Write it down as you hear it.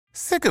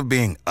Sick of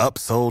being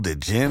upsold at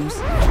gyms?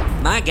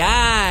 My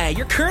guy,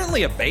 you're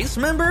currently a base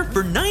member?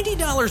 For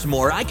 $90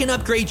 more, I can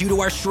upgrade you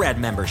to our Shred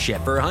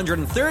membership. For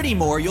 $130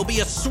 more, you'll be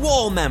a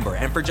Swole member.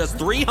 And for just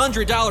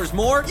 $300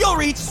 more, you'll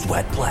reach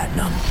Sweat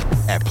Platinum.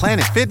 At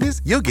Planet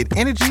Fitness, you'll get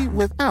energy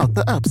without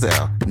the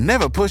upsell.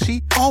 Never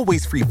pushy,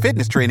 always free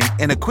fitness training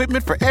and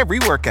equipment for every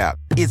workout.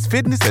 It's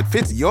fitness that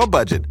fits your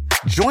budget.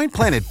 Join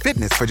Planet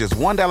Fitness for just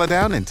 $1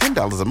 down and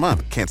 $10 a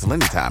month. Cancel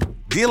anytime.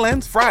 Deal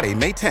ends Friday,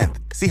 May 10th.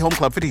 See Home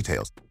Club for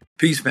details.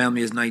 Peace,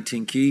 family. It's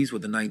 19 Keys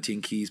with the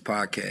 19 Keys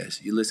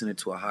podcast. You're listening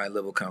to a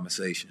high-level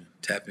conversation.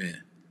 Tap in.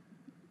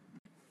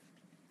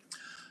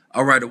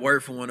 All right, a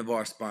word from one of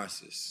our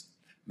sponsors.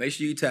 Make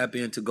sure you tap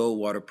into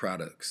Goldwater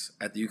products.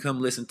 After you come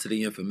listen to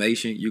the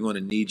information, you're going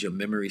to need your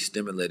memory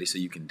stimulated so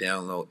you can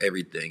download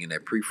everything in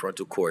that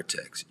prefrontal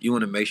cortex. You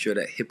want to make sure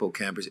that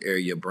hippocampus area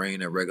of your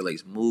brain that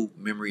regulates mood,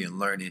 memory, and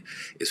learning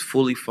is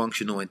fully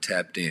functional and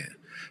tapped in.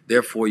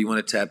 Therefore, you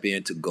want to tap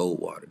into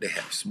Goldwater. They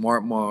have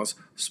Smart Moss,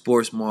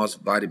 Sports Moss,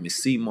 Vitamin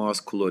C Moss,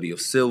 Colloidal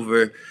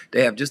Silver.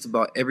 They have just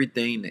about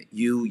everything that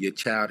you, your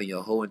child, and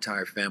your whole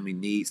entire family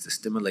needs to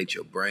stimulate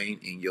your brain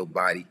and your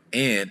body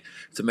and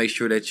to make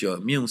sure that your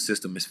immune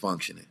system is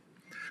functioning.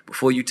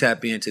 Before you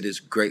tap into this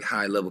great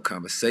high-level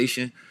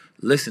conversation,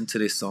 listen to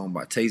this song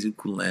by Tezu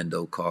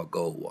Kulando called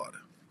Goldwater.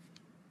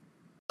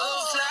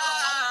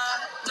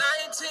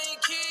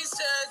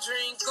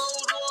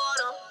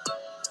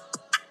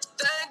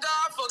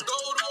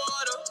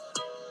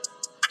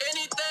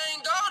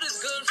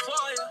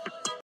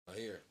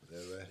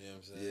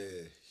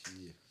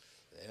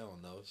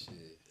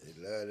 They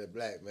love that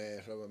black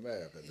man from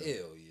America. Though.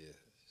 Hell yeah.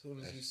 As soon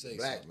as you say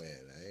black something. man.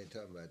 I ain't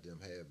talking about them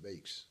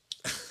half-bakes.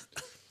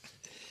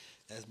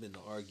 That's been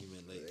the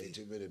argument lately. There ain't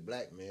too many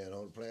black men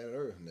on the planet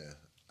Earth now.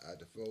 Out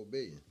to 4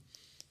 billion.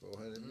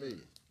 400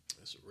 million.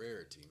 That's a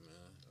rarity,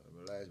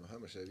 man. Elijah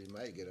Muhammad said he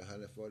might get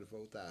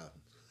 144,000.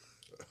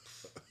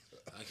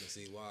 I can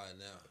see why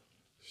now.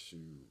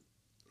 Shoot.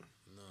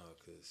 No,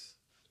 because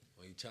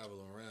when you travel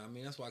around, I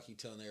mean, that's why I keep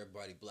telling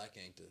everybody black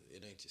ain't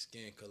it ain't your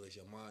skin color, it's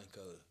your mind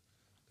color.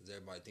 Because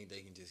everybody think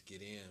they can just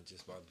get in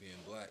just by being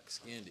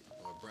black-skinned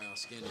or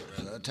brown-skinned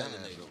rather than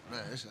melanated.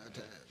 Man, it's our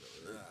time,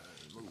 though.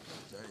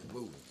 They ain't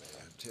moving, man.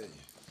 I tell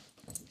you.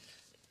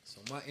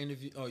 So my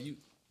interview,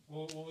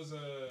 Well, what was I'm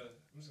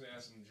just gonna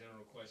ask some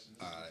general questions.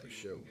 All right, so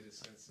sure. Can get a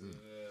sense of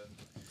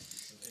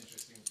some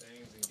interesting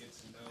things and get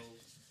to know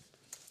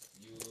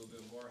you a little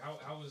bit more.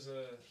 How was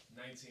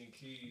 19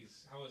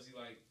 Keys? How was he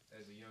like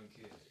as a young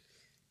kid?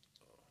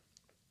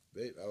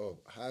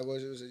 How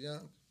was it as a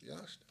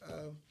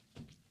youngster?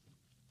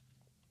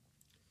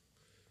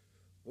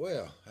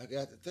 Well, I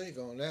got to think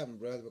on that one,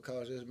 brother,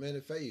 because there's many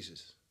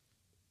phases.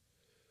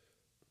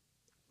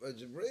 But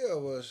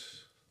Jabril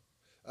was,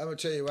 I'm going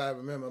to tell you what I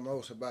remember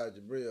most about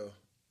Jabril.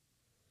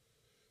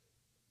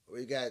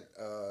 We got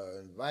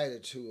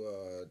invited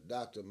to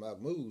Dr.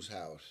 Mahmoud's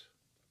house.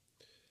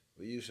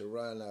 We used to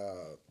run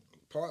an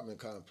apartment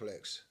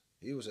complex.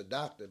 He was a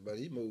doctor, but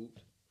he moved.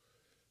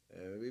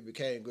 And we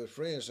became good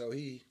friends, so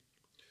we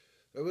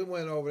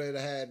went over there to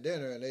have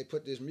dinner, and they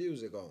put this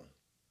music on.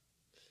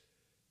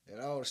 And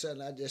all of a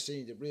sudden, I just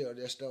seen Jabril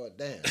just start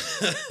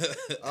dancing.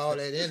 All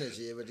that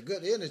energy. But the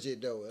good energy,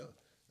 though,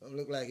 don't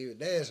look like he was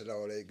dancing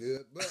all that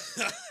good. But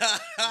the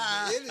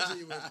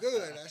energy was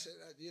good. I said,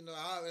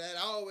 that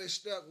always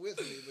stuck with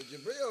me. But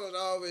Jabril has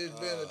always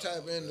been the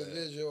type of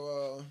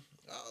individual,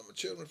 all my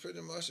children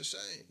pretty much the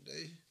same.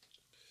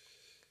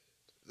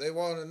 They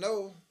want to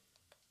know,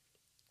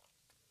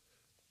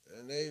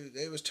 and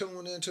they was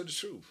tuned into the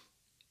truth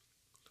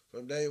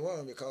from day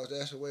one because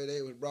that's the way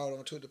they was brought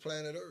onto the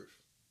planet Earth.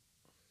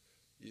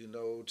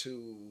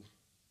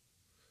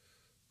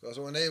 Because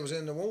when they was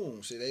in the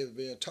womb, see, they was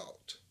being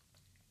taught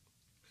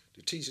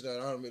the teaching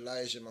of Honorable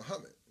Elijah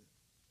Muhammad.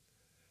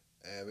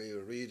 And we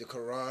would read the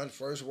Quran, the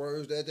first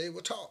words that they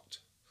were taught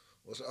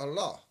was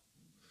Allah.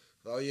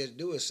 All you have to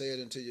do is say it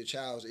into your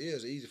child's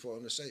ears. It's easy for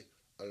them to say,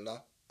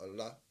 Allah,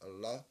 Allah,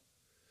 Allah.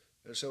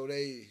 And so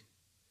they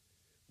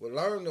would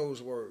learn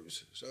those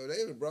words. So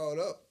they were brought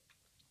up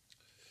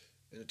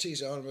in the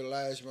teaching of Honorable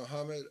Elijah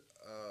Muhammad.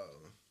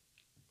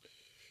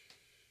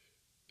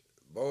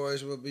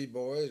 Boys would be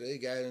boys. They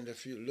got into a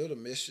few little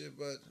mischief,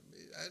 but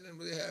I didn't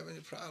really have any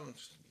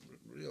problems,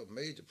 real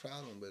major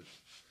problem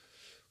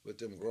with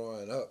them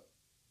growing up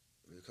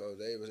because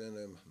they was in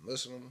a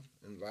Muslim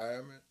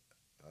environment.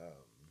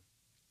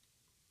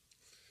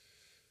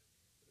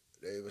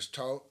 They was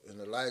taught in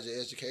the Elijah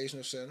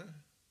Educational Center.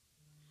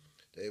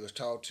 They was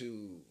taught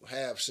to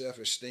have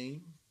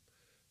self-esteem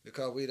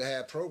because we'd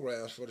have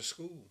programs for the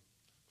school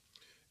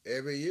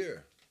every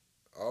year.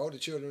 All the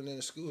children in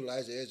the school,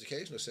 Elijah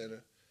Educational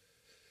Center,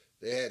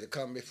 they had to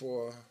come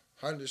before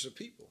hundreds of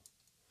people,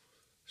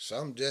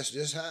 some just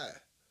this high.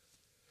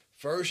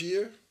 First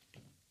year,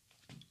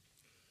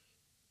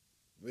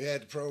 we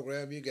had the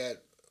program, you got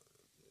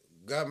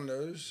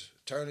governors,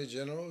 attorney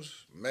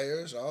generals,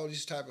 mayors, all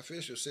these type of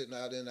officials sitting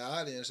out in the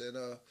audience. And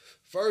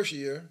first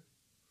year,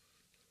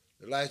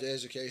 the Elijah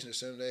Education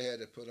Center, they had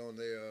to put on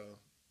their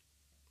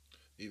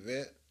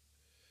event.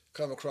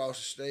 come across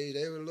the stage,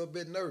 they were a little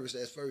bit nervous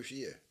that first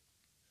year,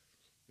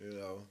 you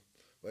know.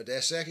 But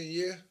that second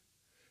year,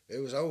 it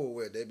was over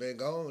with. They've been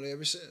gone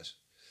ever since.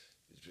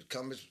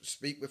 Come and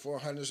speak before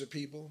hundreds of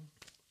people.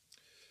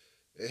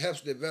 It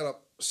helps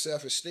develop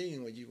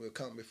self-esteem when you will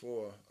come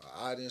before an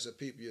audience of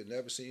people you've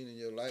never seen in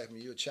your life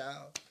when you're a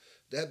child.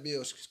 That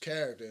builds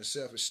character and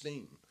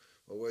self-esteem,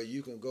 where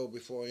you can go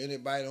before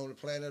anybody on the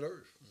planet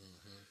Earth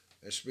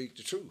and speak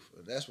the truth.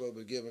 And that's what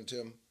was given to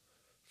them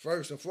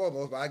first and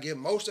foremost. But I give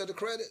most of the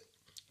credit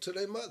to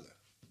their mother,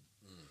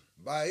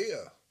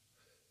 Bahia,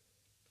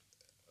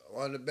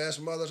 one of the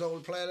best mothers on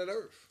the planet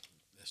Earth.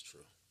 That's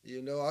true.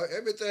 You know,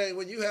 everything,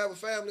 when you have a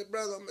family,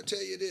 brother, I'm going to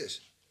tell you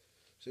this.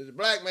 See, the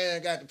black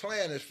man got to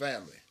plan his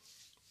family.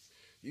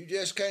 You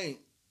just can't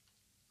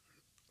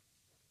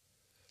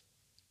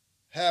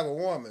have a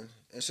woman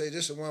and say,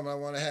 this is the woman I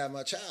want to have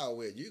my child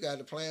with. You got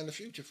to plan the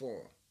future for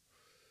him.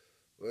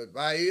 But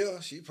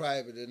Bahia, she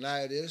probably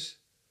denied this.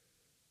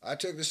 I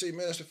took to see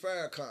Minister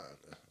Farrakhan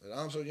at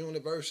Amso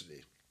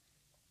University.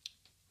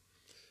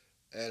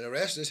 And the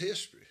rest is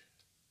history.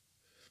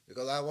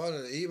 Because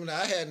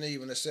I hadn't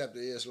even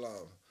accepted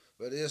Islam.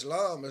 But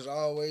Islam is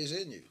always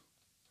in you,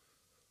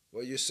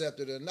 whether you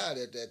accept it or not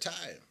at that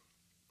time.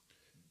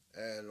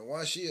 And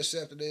once she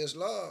accepted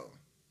Islam,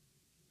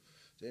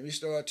 then we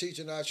started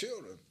teaching our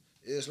children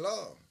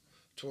Islam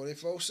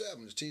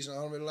 24/7, teaching the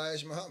Honorable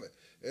Elijah Muhammad.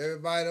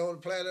 Everybody on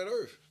the planet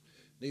Earth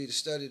needs to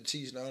study the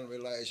teaching of the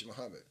Honorable Elijah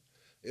Muhammad.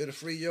 It'll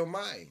free your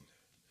mind,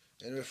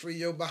 and it'll free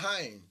your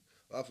behind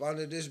up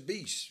under this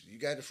beast. You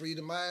got to free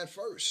the mind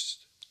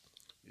first.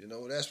 You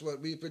know, that's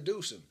what we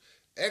producing.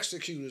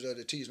 Executors of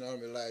the teaching of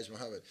Honorable Elijah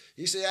Muhammad.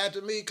 He said,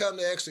 after me come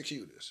the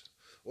executors.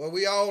 Well,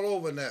 we all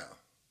over now.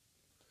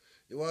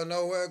 You want to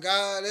know where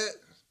God at?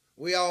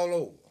 We all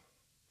over.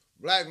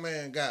 Black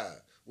man God.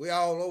 We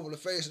all over the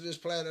face of this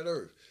planet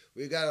Earth.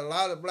 We got a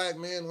lot of black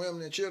men,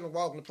 women, and children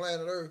walking the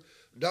planet Earth,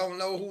 don't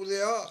know who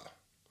they are.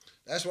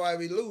 That's why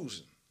we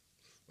losing.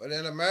 But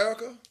in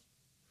America,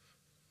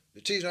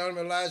 the teaching of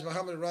Honorable Elijah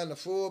Muhammad run the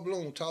full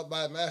bloom, taught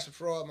by Master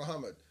Fard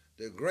Muhammad,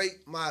 the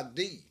great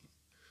Mahdi,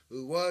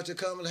 who was to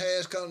come and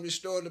has come to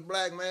restore the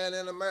black man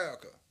in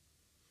America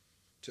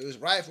to his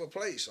rightful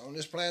place on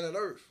this planet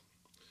Earth.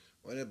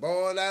 When it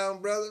boiled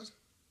down, brothers,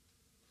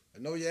 I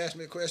know you asked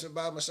me a question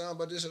about my son,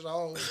 but this is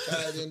all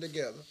tied in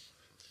together.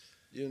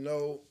 You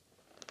know,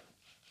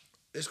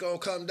 it's going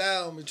to come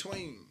down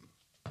between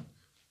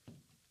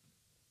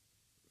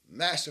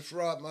Master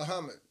Fard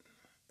Muhammad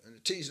and the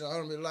teaching of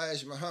Honorable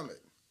Elijah Muhammad.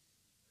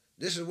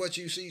 This is what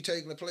you see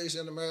taking place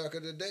in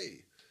America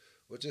today,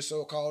 with this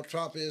so-called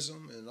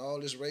Trumpism and all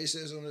this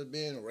racism that's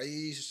being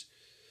raised,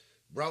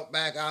 brought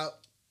back out.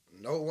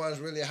 No one's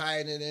really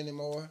hiding it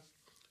anymore.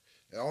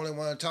 The only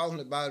one talking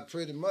about it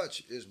pretty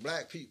much is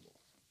black people.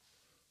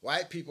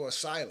 White people are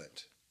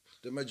silent.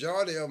 The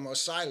majority of them are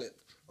silent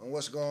on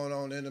what's going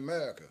on in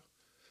America.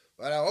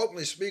 But I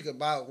openly speak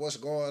about what's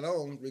going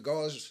on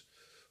regardless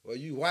whether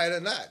you white or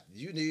not.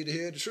 You need to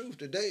hear the truth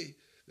today,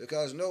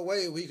 because no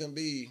way we can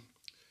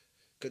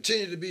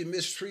continue to be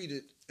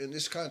mistreated in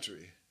this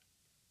country.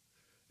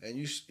 And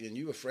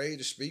you afraid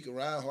to speak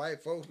around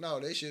white folks?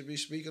 No, they should be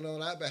speaking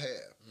on our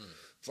behalf.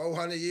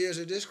 400 years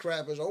of this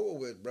crap is over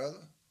with,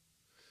 brother.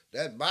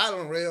 That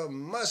bottom rail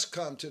must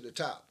come to the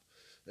top.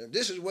 And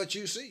this is what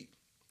you see.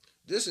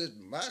 This is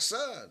my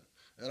son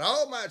and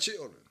all my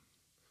children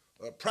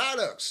are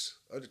products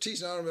of the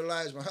teaching of Honorable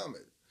Elijah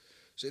Muhammad.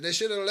 See, they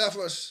should have left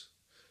us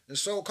in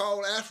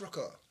so-called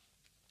Africa,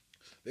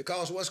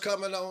 because what's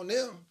coming on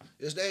them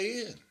is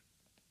their end.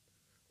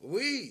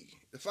 We,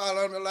 the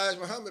follower of Honorable Elijah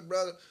Muhammad,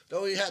 brother,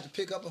 don't even have to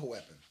pick up a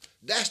weapon.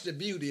 That's the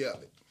beauty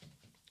of it.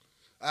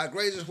 Our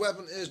greatest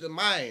weapon is the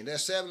mind, that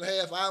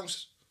 7.5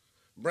 ounce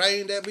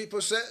brain that we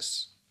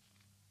possess.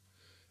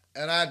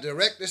 And our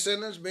direct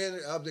descendants being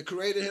of the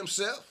Creator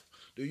himself.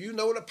 Do you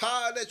know the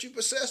power that you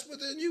possess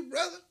within you,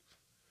 brother?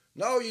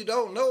 No, you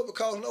don't know,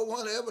 because no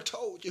one ever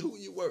told you who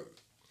you were.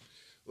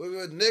 We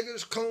were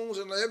niggers, coons,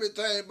 and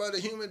everything but a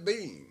human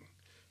being.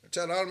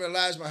 Until the Honorable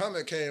Elijah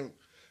Muhammad came,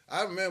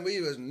 I remember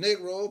we was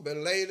Negro,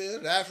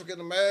 Belated, African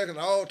American,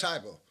 all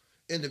type of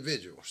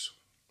individuals.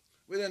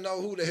 We didn't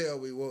know who the hell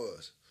we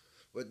was.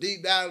 But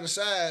deep down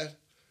inside,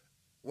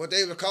 what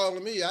they were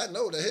calling me, I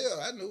know the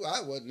hell, I knew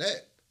I wasn't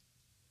that.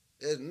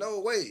 There's no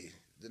way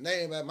the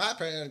name that my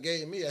parents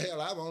gave me, hell,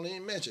 I won't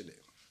even mention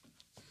it.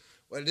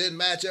 Well, it didn't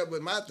match up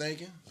with my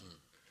thinking,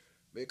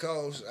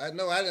 because I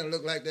know I didn't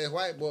look like that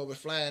white boy was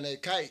flying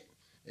that kite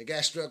and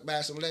got struck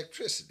by some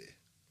electricity.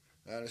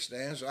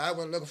 Understand? So I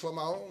went looking for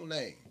my own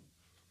name.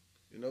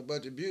 You know,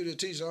 but the beauty of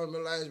teaching on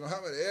Elijah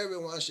Muhammad,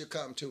 everyone should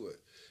come to it.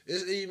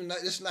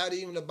 It's not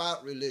even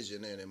about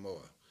religion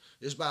anymore.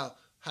 It's about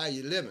how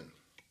you're living.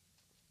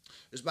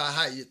 It's about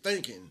how you're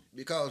thinking.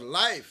 Because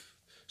life,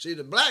 see,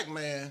 the black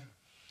man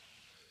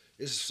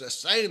is a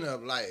sustainer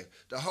of life.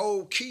 The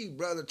whole key,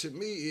 brother, to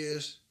me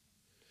is,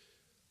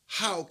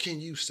 how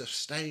can you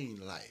sustain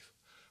life?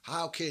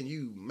 How can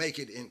you make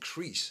it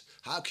increase?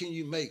 How can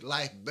you make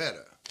life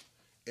better?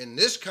 In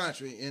this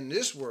country, in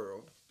this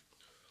world,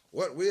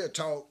 what we are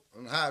taught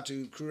on how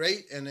to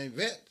create and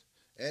invent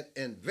and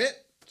invent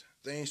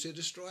things to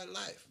destroy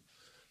life.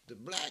 The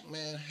black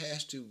man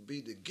has to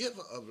be the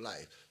giver of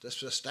life, the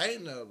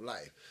sustainer of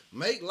life,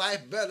 make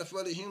life better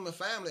for the human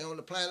family on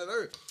the planet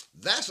Earth.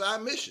 That's our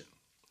mission.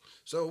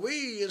 So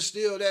we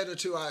instill that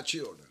into our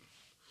children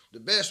the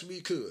best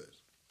we could.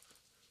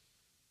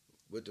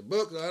 With the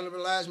book, The Honorable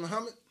Elijah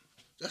Muhammad,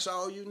 that's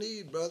all you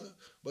need, brother.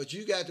 But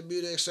you got to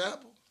be the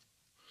example.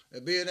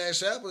 And being an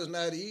example is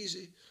not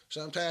easy.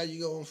 Sometimes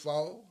you're going to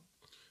fall,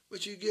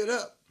 but you get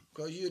up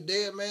because you're a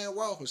dead man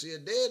walking. See, a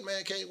dead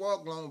man can't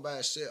walk long by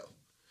himself.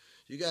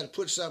 You got to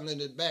put something in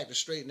his back to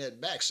straighten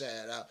that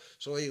backside out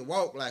so he can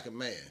walk like a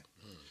man.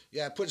 You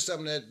got to put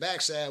something in that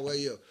backside where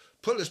you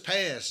pull his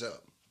pants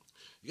up.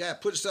 You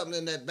got to put something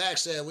in that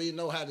backside where you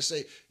know how to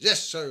say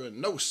yes, sir,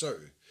 and no, sir.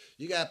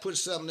 You got to put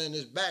something in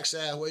his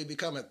backside where you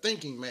become a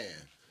thinking man.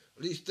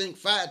 At least think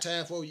 5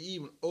 times before you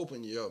even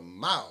open your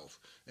mouth.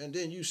 And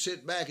then you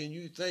sit back and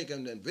you think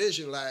and then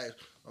visualize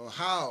on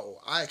how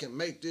I can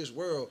make this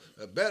world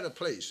a better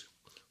place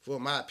for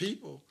my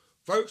people.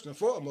 First and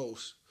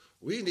foremost,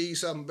 we need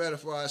something better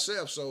for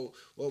ourselves. So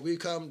what we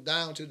come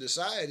down to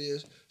decide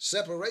is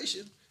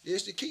separation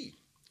is the key.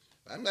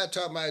 I'm not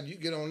talking about you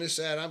get on this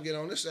side, I'm getting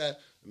on this side.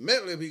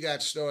 Mentally, we got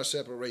to start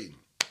separating.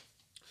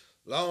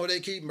 Long as they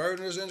keep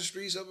murders in the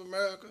streets of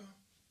America,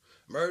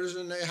 murders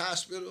in their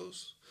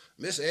hospitals,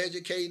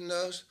 miseducating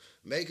us,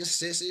 making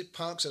sissy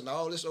punks and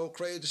all this old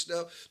crazy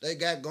stuff they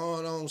got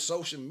going on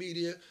social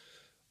media.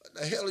 What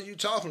the hell are you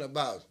talking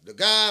about? The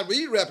God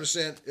we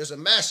represent is a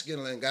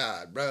masculine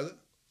God, brother.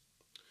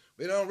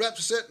 We don't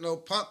represent no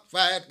punk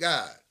fight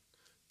God,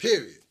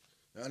 period.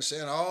 You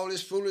understand all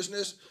this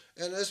foolishness?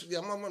 And this,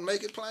 I'm going to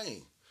make it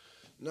plain.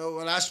 You know,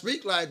 when I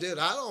speak like this,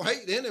 I don't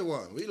hate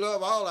anyone. We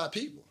love all our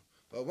people.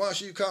 But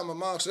once you come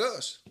amongst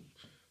us,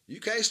 you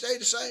can't stay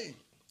the same.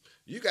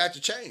 You got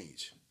to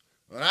change.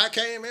 When I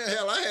came in,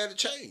 hell, I had to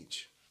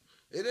change.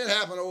 It didn't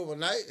happen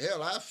overnight.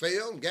 Hell, I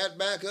failed and got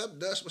back up,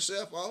 dust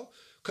myself off.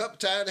 A couple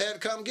times they had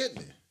to come get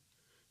me.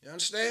 You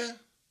understand?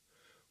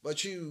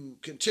 But you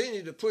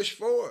continue to push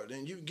forward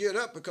and you get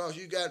up because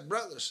you got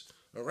brothers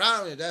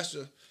around you. That's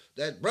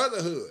that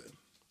brotherhood.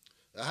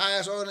 The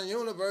highest order in the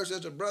universe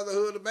is the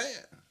brotherhood of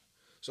man.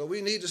 So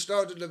we need to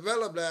start to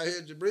develop that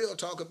here. Jabril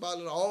talk about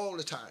it all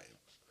the time,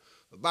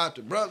 about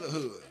the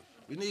brotherhood.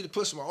 We need to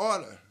put some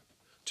order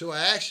to our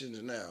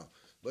actions now.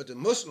 But the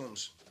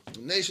Muslims,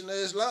 the Nation of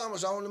Islam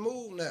is on the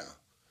move now.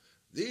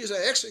 These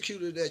are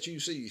executed that you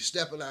see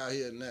stepping out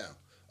here now.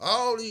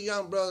 All these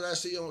young brothers I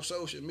see on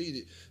social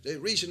media, they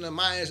reaching the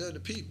minds of the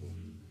people.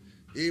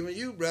 Even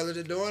you, brother,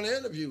 they're doing the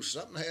interview.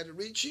 Something had to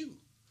reach you.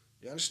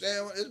 You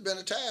understand? It's been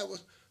a time where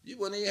you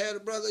wouldn't even have a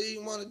brother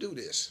even want to do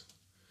this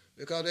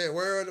because they're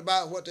worried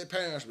about what their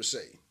parents would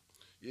say.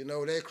 You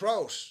know, their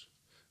cross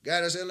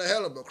got us in the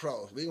hell of a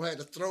cross. We're going to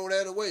have to throw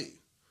that away.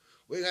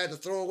 We're going to have to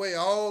throw away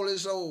all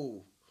this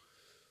old,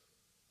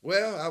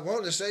 well, I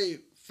want to say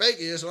fake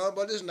Islam,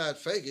 but it's not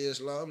fake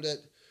Islam, that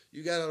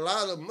you got a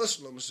lot of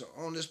Muslims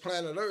on this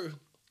planet Earth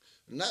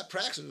not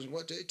practicing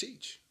what they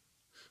teach.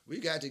 We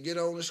got to get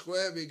on the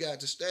square. We got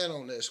to stand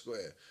on that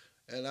square.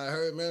 And I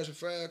heard Minister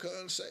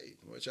Farrakhan say,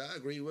 which I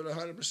agree with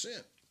 100%,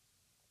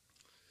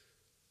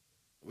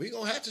 we're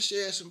going to have to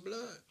shed some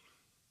blood.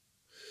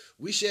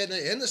 We shedding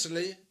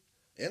it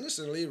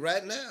innocently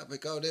right now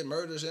because they're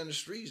murders in the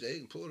streets. They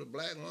can pull the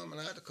black woman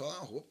out the car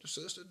and whoop the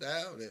sister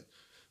down. And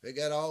they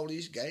got all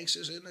these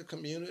gangsters in the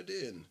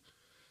community and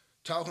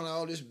talking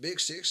all this big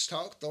six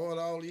talk, throwing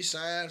all these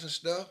signs and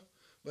stuff.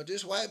 But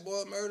this white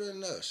boy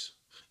murdering us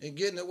and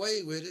getting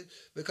away with it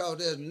because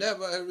there's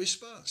never a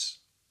response.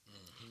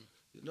 Mm-hmm.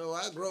 You know,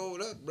 I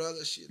growed up,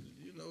 brother. Shit,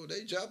 you know,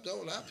 they jumped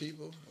on our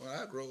people when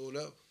I growed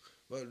up,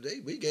 but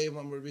we gave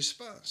them a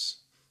response.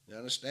 You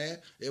understand?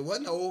 It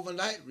wasn't an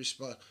overnight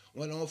response.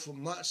 Went on for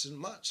months and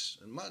months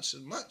and months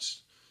and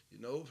months. You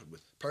know,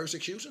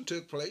 persecution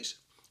took place.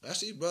 I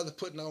see brother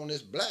putting on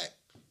this black.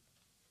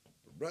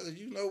 Brother,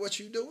 you know what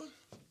you doing?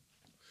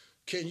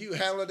 Can you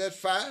handle that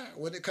fire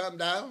when it come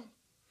down?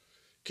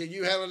 Can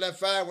you handle that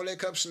fire when they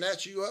come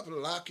snatch you up and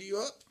lock you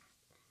up?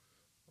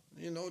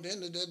 You know,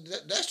 then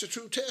that's the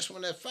true test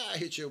when that fire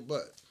hits your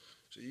butt.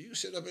 So you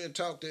sit up here and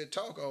talk that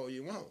talk all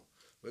you want.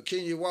 But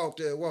can you walk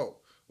that walk?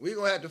 We're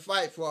going to have to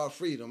fight for our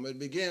freedom. It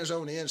begins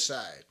on the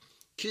inside.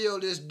 Kill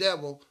this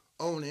devil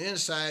on the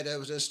inside that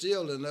was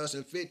instilled in us in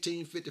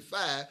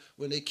 1555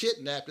 when they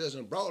kidnapped us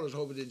and brought us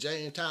over to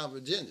Jamestown,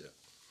 Virginia.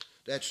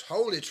 That's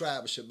holy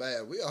tribe of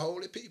Shabbat. We are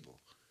holy people.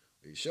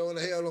 We sure in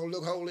the hell don't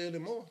look holy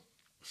anymore.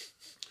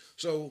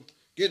 So,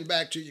 getting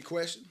back to your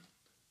question,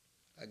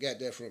 I got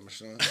that from my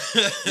son.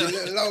 You're a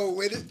little low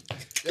with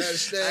it. You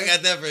understand? I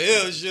got that for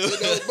him, sure.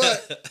 You know,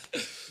 but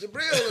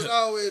Jabril has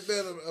always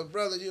been a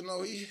brother, you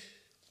know, he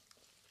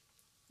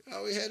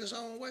always had his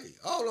own way.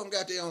 All of them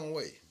got their own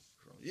way.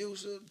 From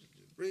Yusuf,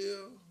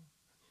 Jabril,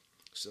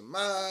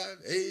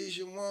 Samad,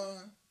 Asian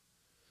one.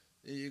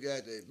 Then you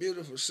got their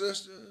beautiful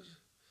sisters,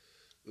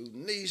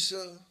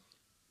 Unisa,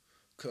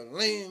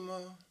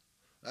 Kalima.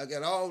 I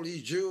got all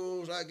these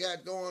jewels I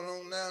got going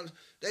on now.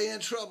 They in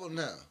trouble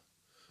now.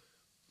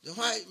 The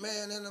white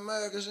man in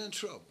America's in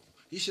trouble.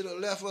 He should have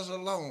left us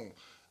alone.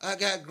 I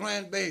got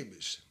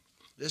grandbabies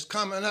that's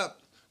coming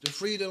up to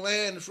free the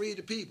land and free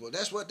the people.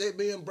 That's what they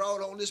being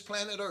brought on this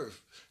planet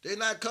Earth. They're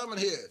not coming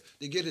here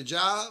to get a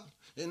job.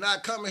 They're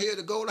not coming here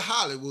to go to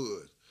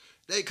Hollywood.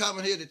 They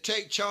coming here to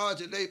take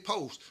charge of their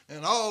post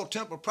and all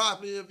temporal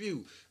property of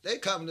you. They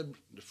coming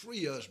to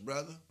free us,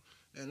 brother.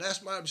 And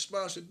that's my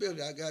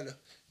responsibility. I got to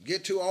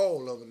get to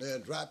all of them there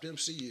and drop them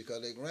seeds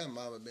because their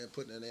grandmama been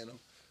putting it in them.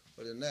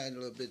 But now a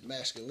little bit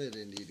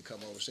masculinity need to come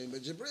on the scene.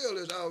 But Jabril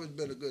has always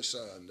been a good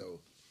son, though.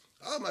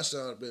 All my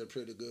sons been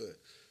pretty good.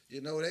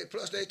 You know,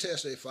 plus they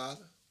test their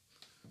father.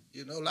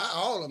 You know, like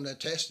all of them that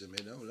tested me.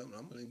 You know,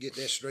 I'm going to get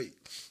that straight.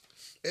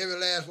 Every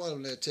last one of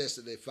them that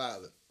tested their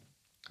father.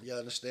 You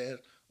understand?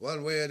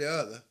 One way or the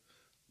other.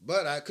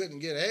 But I couldn't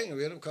get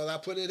angry at them because I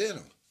put it in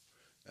them.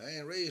 I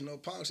ain't raised no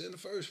punks in the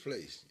first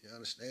place. You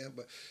understand?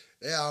 But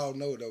they all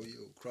know, though,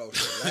 you cross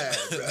the line,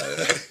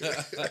 brother.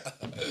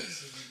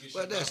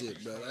 But that's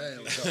it, brother. I ain't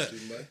going to talk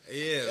too much.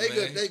 Yeah, they man.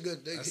 Good, they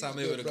good. That's how I'm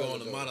able to go on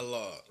the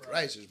monologue.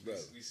 Righteous, brother.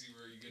 We see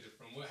where you get it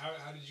from.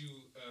 How did you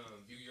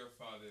view your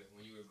father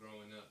when you were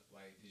growing up?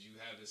 Like, did you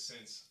have a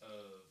sense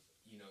of,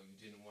 you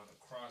didn't want to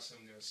cross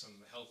him? There was some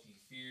healthy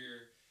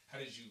fear. How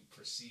did you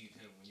perceive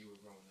him when you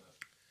were growing up?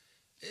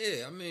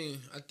 Yeah, I mean,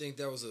 I think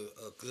that was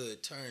a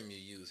good term you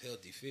used,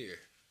 healthy fear.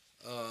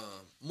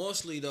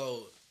 Mostly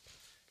though,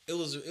 it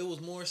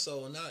was more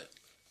so not,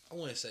 I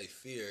wouldn't say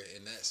fear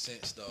in that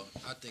sense though.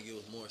 I think it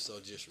was more so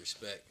just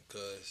respect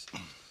because,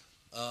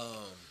 I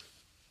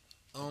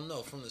don't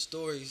know, from the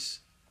stories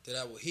that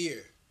I would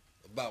hear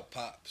about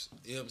Pops,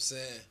 you know what I'm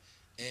saying,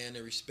 and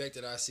the respect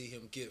that I see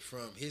him get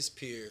from his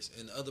peers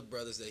and the other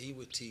brothers that he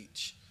would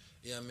teach,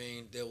 you know what I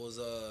mean, there was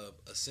a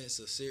sense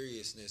of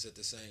seriousness at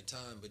the same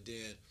time, but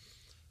then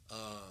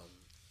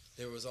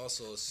there was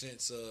also a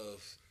sense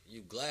of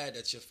you glad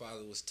that your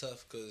father was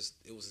tough because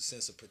it was a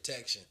sense of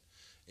protection.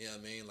 You know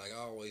what I mean? Like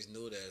I always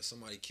knew that if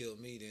somebody killed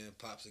me, then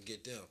Pops would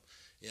get them.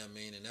 You know what I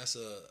mean? And that's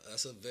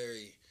a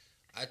very,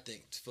 I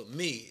think for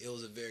me, it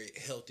was a very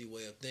healthy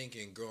way of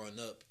thinking growing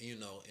up, in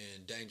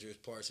dangerous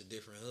parts of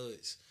different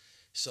hoods.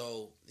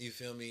 So, you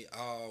feel me?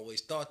 I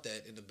always thought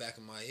that in the back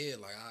of my head,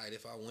 like, all right,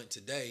 if I went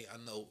today, I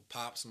know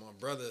Pops, my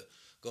brother,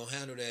 gonna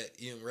handle that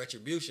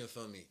retribution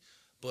for me.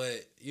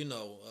 But,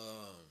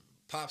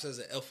 Pops as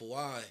an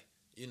FOI,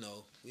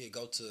 we'd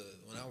go to,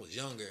 when I was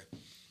younger,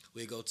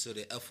 we'd go to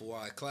the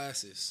FOI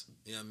classes,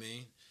 you know what I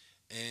mean?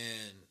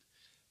 And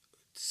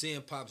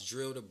seeing Pops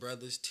drill the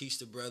brothers, teach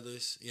the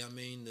brothers, you know what I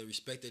mean? The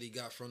respect that he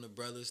got from the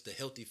brothers, the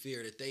healthy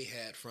fear that they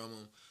had from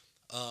him,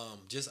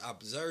 just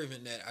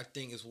observing that I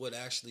think is what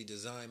actually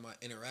designed my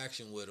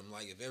interaction with him.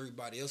 Like if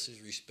everybody else is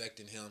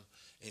respecting him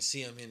and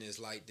see him in his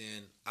light,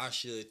 then I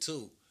should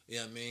too. You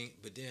know what I mean?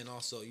 But then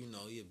also,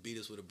 he'd beat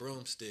us with a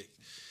broomstick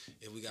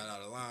if we got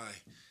out of line,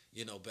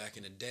 back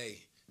in the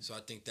day. So I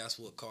think that's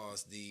what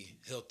caused the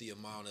healthy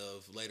amount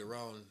of, later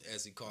on,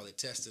 as he called it,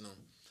 testing him.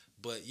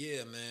 But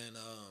yeah, man,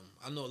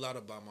 I know a lot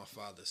about my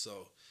father.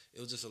 So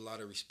it was just a lot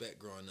of respect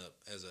growing up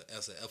as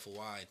a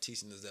FOI and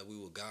teaching us that we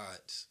were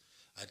gods.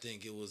 I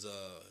think it was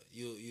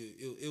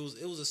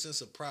it was a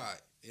sense of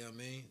pride, you know what I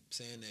mean?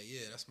 Saying that,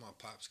 yeah, that's my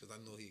Pops because I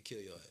know he'd kill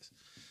your ass.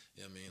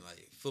 You know what I mean?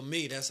 Like, for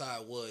me, that's how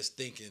I was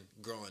thinking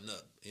growing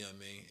up, you know what I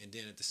mean? And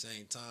then at the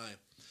same time,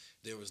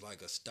 there was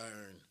like a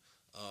stern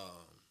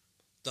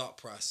thought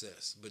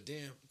process. But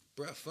then,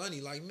 bruh, funny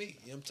like me,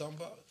 you know what I'm talking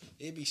about?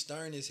 It'd be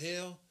stern as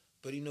hell,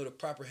 but the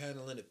proper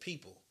handling of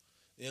people.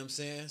 You know what I'm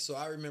saying? So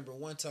I remember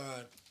one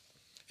time,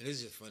 and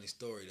this is a funny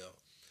story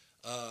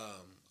though,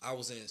 I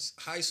was in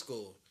high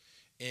school,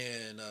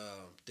 and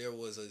there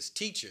was this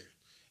teacher,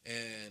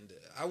 and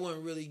I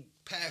wasn't really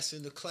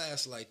passing the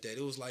class like that.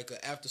 It was like an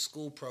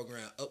after-school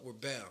program,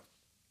 Upward Bound.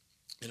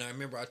 And I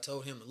remember I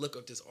told him to look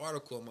up this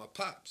article on my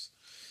Pops.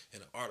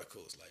 And the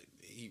article was like,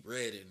 he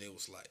read it, and it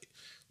was like,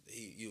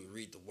 you would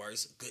read the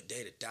words, a good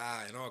day to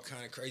die, and all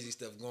kind of crazy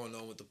stuff going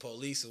on with the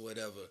police or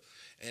whatever.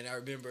 And I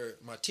remember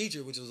my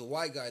teacher, which was a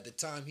white guy at the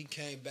time, he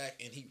came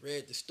back and he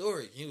read the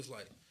story. He was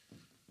like,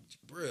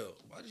 Jabril,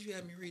 why did you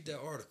have me read that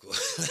article?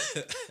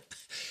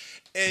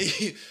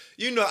 And,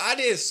 I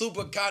didn't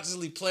super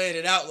consciously plan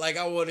it out like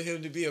I wanted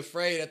him to be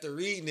afraid after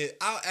reading it.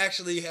 I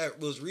actually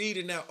was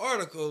reading that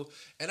article,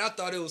 and I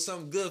thought it was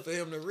something good for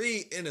him to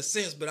read in a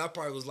sense, but I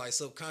probably was like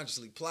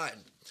subconsciously plotting.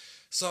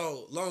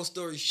 So, long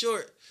story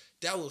short,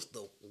 that was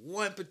the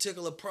one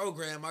particular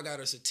program I got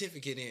a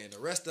certificate in. The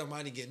rest of them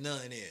I didn't get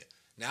none in.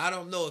 Now, I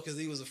don't know because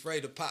he was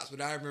afraid of Pops,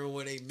 but I remember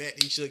when they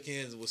met, he shook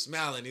hands and was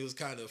smiling. He was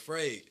kind of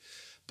afraid.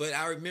 But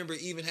I remember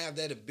even have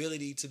that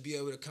ability to be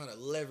able to kind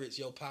of leverage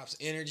your Pop's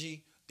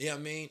energy. You know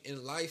what I mean?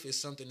 In life is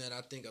something that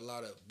I think a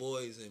lot of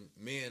boys and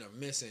men are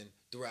missing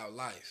throughout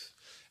life.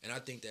 And I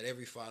think that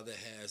every father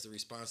has the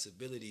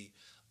responsibility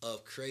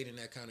of creating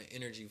that kind of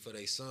energy for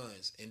their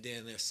sons. And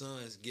then their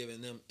sons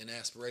giving them an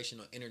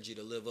aspirational energy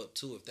to live up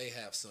to if they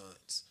have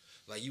sons.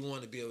 Like you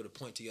want to be able to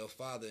point to your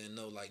father and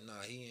know like,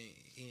 nah, he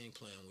ain't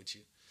playing with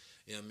you.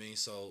 You know what I mean?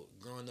 So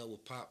growing up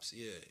with Pops,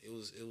 yeah, it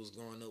was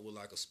growing up with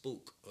like a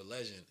spook, a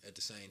legend at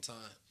the same time.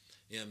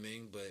 You know what I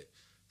mean? But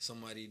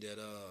somebody that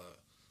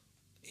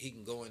he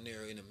can go in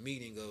there in a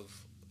meeting of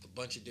a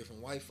bunch of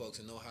different white folks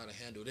and know how to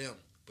handle them.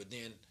 But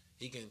then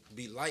he can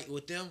be light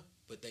with them,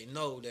 but they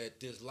know that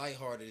this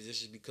lighthearted is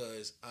just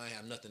because I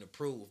have nothing to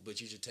prove,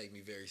 but you should take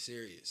me very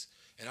serious.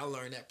 And I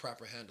learned that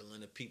proper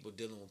handling of people,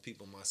 dealing with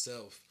people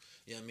myself.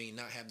 You know what I mean?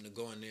 Not having to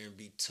go in there and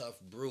be tough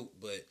brute,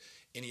 but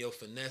in your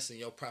finesse and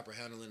your proper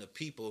handling of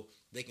people,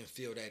 they can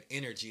feel that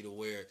energy to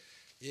where,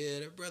 yeah,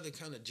 that brother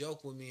kind of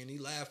joked with me and he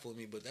laughed with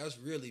me, but that's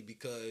really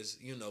because,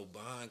 you know,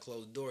 behind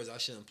closed doors, I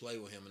shouldn't play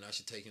with him and I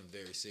should take him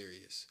very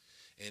serious.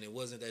 And it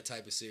wasn't that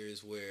type of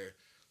serious where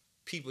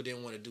people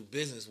didn't want to do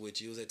business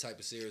with you. It was that type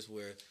of serious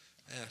where,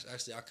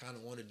 actually, I kind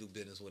of want to do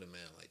business with a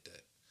man like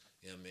that.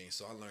 You know what I mean?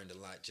 So I learned a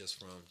lot just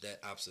from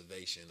that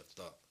observation of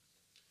thought.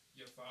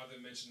 Your father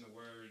mentioned the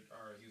word,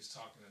 or he was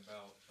talking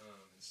about,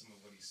 in some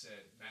of what he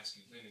said,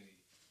 masculinity.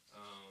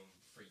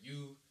 For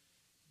you,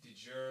 did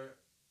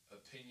your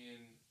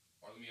opinion,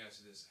 or let me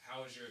ask you this,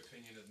 how has your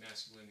opinion of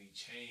masculinity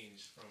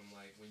changed from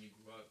like when you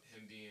grew up,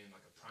 him being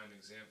like a prime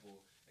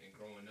example and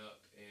growing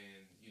up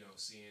and, you know,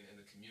 seeing in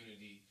the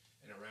community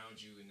and around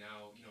you, and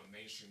now, you know,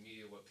 mainstream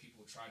media, what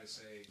people try to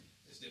say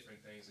is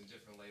different things and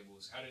different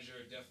labels. How does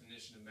your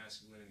definition of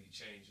masculinity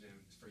change? And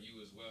for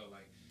you as well,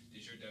 like,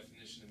 did your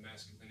definition of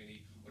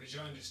masculinity, or did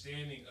your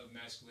understanding of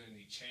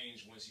masculinity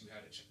change once you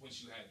had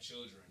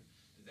children?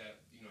 Did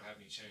that, you know,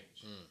 have any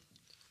change?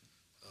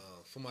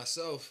 For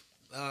myself,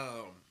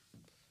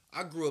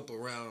 I grew up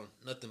around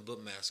nothing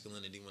but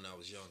masculinity when I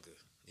was younger.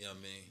 You know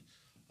what I mean?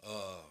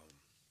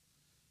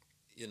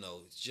 You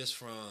know, just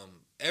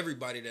from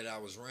everybody that I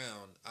was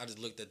around, I just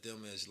looked at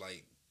them as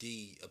like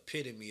the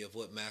epitome of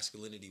what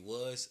masculinity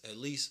was, at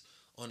least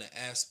on the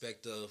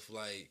aspect of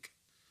like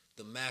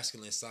the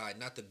masculine side,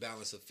 not the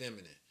balance of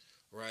feminine,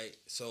 right?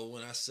 So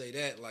when I say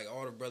that, like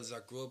all the brothers I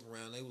grew up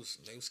around, they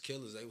was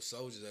killers, they was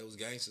soldiers, they was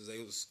gangsters, they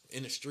was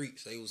in the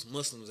streets, they was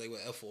Muslims, they were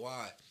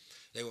FOI,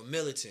 they were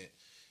militant.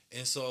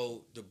 And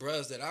so the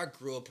brothers that I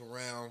grew up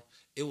around,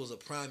 it was a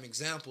prime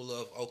example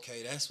of,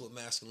 okay, that's what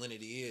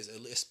masculinity is,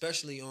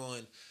 especially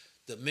on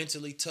the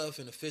mentally tough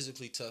and the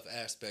physically tough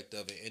aspect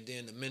of it, and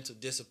then the mental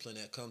discipline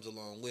that comes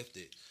along with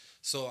it.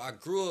 So I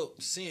grew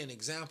up seeing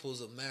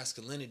examples of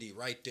masculinity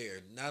right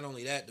there. Not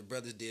only that, the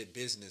brothers did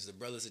business. The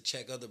brothers would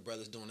check other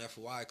brothers doing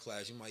FOI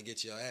class. You might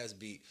get your ass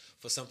beat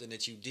for something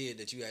that you did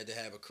that you had to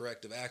have a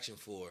corrective action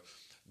for.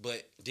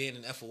 But then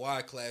in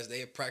FOI class, they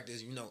had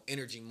practiced, you know,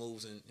 energy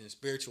moves and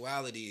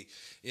spirituality.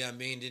 You know what I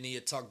mean? Then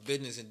he'd talk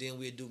business, and then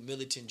we'd do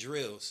militant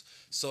drills.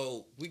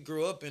 So we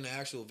grew up in an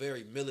actual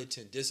very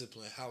militant,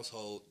 disciplined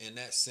household in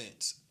that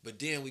sense. But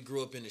then we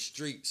grew up in the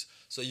streets,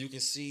 so you can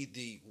see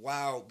the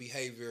wild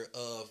behavior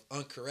of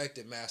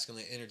uncorrected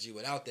masculine energy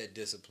without that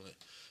discipline.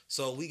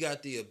 So we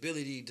got the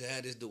ability to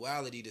have this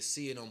duality to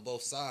see it on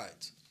both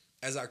sides.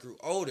 As I grew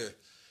older,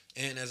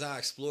 and as I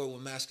explored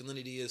what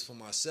masculinity is for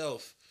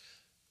myself,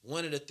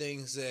 one of the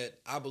things that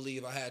I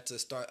believe I had to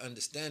start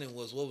understanding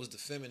was what was the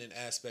feminine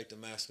aspect of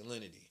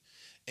masculinity.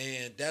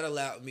 And that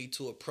allowed me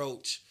to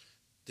approach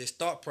this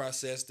thought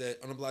process that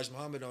Elijah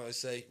Muhammad always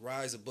say,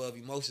 rise above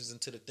emotions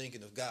into the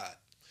thinking of God.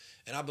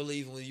 And I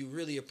believe when you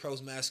really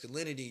approach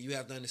masculinity, you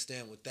have to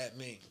understand what that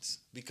means.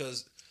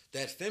 Because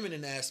that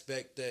feminine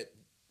aspect that,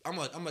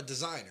 I'm a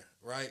designer,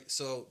 right?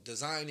 So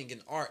designing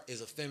and art is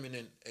a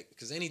feminine,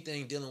 because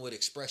anything dealing with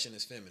expression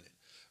is feminine,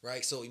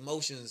 right? So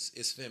emotions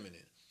is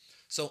feminine.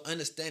 So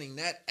understanding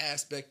that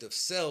aspect of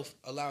self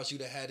allows you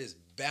to have this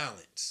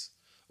balance,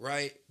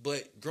 right?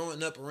 But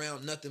growing up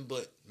around nothing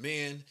but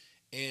men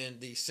and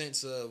the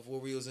sense of where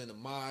we was in the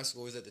mosque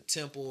or was at the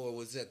temple or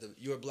was at the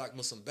Your Black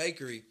Muslim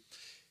Bakery,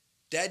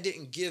 that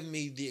didn't give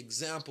me the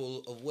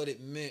example of what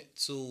it meant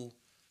to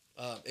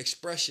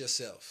express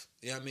yourself,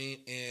 you know what I mean?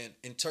 And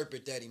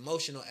interpret that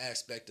emotional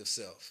aspect of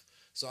self.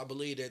 So I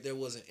believe that there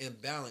was an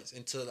imbalance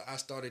until I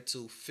started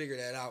to figure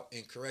that out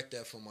and correct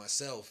that for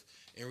myself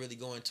and really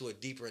go into a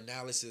deeper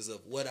analysis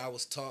of what I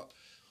was taught,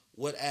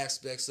 what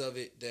aspects of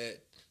it that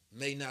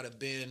may not have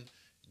been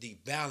the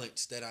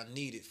balance that I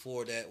needed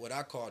for that, what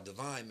I call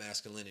divine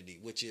masculinity,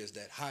 which is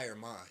that higher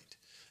mind.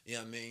 You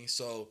know what I mean?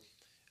 So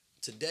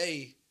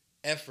today,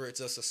 efforts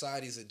of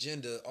society's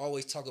agenda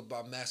always talk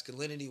about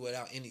masculinity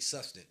without any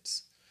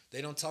substance.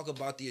 They don't talk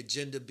about the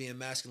agenda being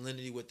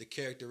masculinity with the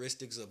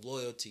characteristics of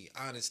loyalty,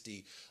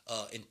 honesty,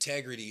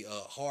 integrity,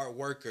 hard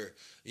worker,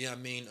 you know what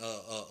I mean,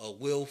 a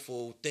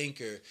willful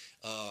thinker.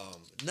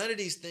 None of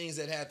these things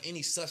that have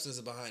any substance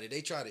behind it.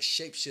 They try to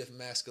shapeshift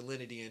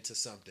masculinity into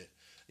something,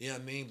 you know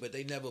what I mean, but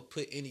they never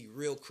put any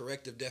real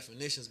corrective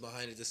definitions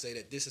behind it to say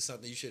that this is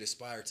something you should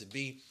aspire to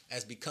be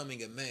as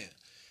becoming a man.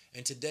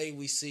 And today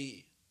we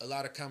see a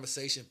lot of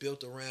conversation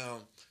built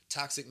around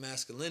toxic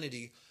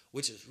masculinity,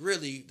 which is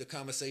really the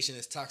conversation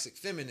is toxic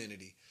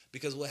femininity.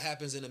 Because what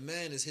happens in a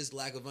man is his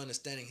lack of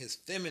understanding his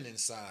feminine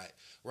side,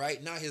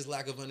 right? Not his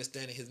lack of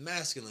understanding his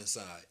masculine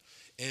side.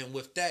 And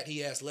with that, he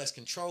has less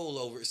control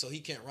over it, so he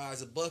can't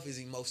rise above his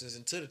emotions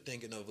into the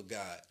thinking of a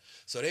God.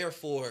 So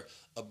therefore,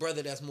 a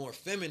brother that's more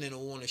feminine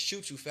will want to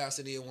shoot you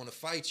faster than he'll want to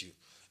fight you.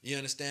 You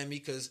understand me?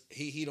 Because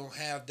he don't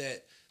have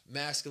that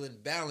masculine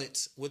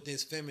balance with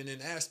his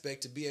feminine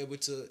aspect to be able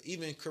to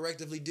even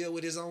correctively deal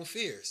with his own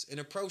fears and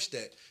approach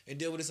that and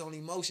deal with his own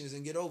emotions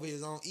and get over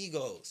his own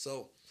ego.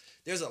 So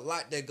there's a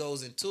lot that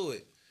goes into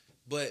it.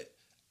 But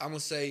I'm going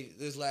to say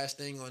this last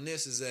thing on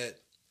this is that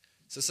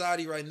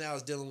society right now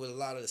is dealing with a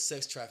lot of the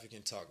sex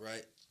trafficking talk,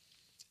 right?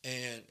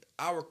 And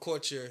our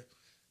culture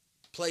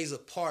plays a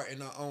part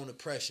in our own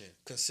oppression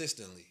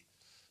consistently.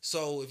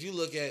 So if you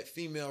look at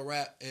female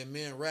rap and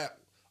men rap,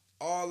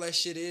 all that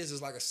shit is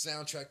like a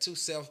soundtrack to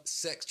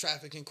sex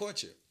trafficking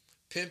culture.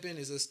 Pimping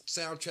is a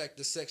soundtrack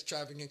to sex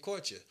trafficking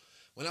culture.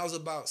 When I was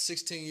about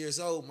 16 years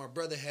old, my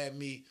brother had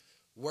me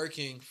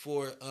working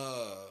for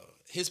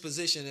his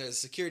position as a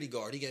security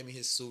guard. He gave me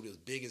his suit. It was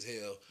big as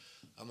hell.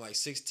 I'm like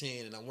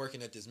 16 and I'm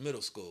working at this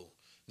middle school.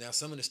 Now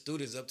some of the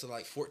students up to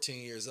like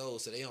 14 years old,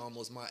 so they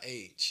almost my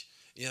age.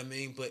 You know what I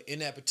mean? But in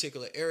that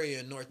particular area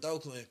in North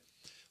Oakland,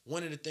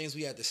 one of the things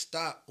we had to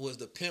stop was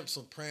the pimps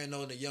from preying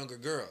on the younger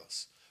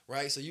girls.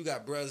 Right? So you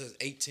got brothers that's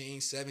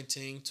 18,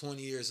 17, 20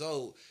 years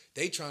old.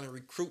 They trying to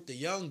recruit the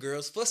young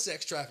girls for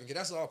sex trafficking.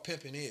 That's all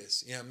pimping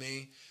is. You know what I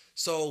mean?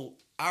 So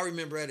I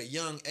remember at a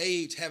young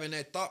age having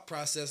that thought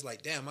process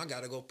like, damn, I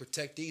got to go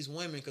protect these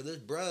women because there's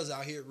brothers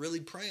out here really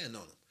preying on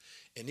them.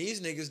 And these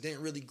niggas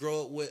didn't really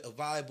grow up with a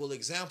viable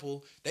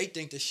example. They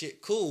think the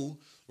shit cool,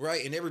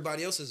 right? And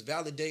everybody else is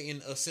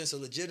validating a sense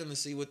of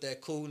legitimacy with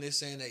that coolness,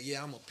 saying that,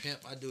 yeah, I'm a pimp,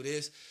 I do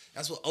this.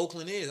 That's what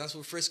Oakland is. That's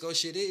what Frisco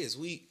shit is.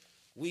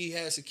 We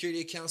had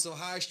security accounts on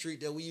High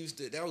Street that we used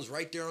to, that was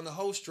right there on the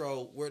Host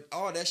Road where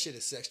all that shit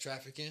is sex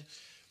trafficking.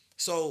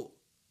 So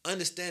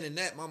understanding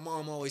that, my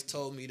mom always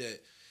told me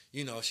that,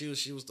 you know, she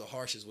was the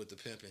harshest with the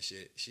pimping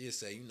shit. She'd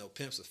say, you know,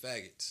 pimps are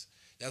faggots.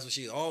 That's what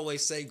she'd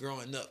always say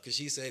growing up, because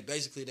she said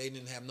basically they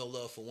didn't have no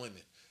love for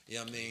women. You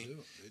know what I mean?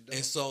 They don't.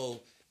 And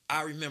so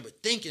I remember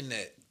thinking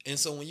that. And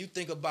so when you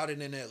think about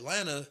it in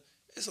Atlanta,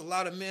 there's a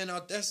lot of men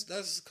out there.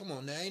 That's come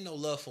on now, ain't no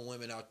love for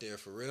women out there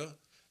for real.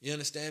 You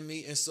understand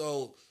me? And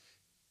so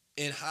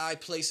in high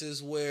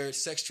places where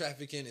sex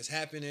trafficking is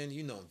happening,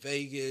 you know,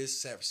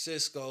 Vegas, San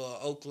Francisco,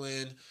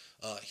 Oakland,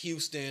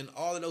 Houston,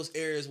 all of those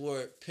areas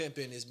where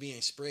pimping is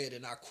being spread,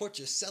 and our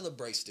culture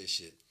celebrates this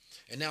shit.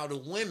 And now the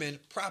women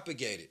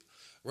propagate it,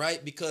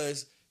 right?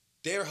 Because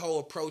their whole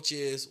approach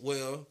is,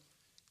 well,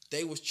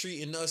 they was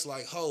treating us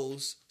like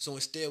hoes, so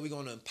instead we're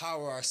going to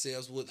empower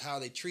ourselves with how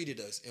they treated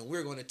us, and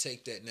we're going to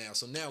take that now.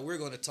 So now we're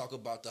going to talk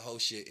about the whole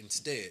shit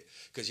instead,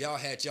 because y'all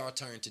had y'all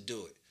turn to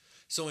do it.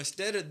 So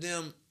instead of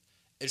them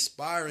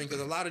aspiring,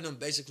 because a lot of them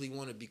basically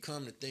want to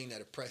become the thing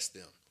that oppressed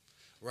them,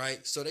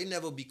 right? So they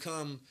never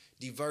become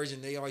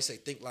divergent. They always say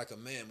think like a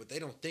man, but they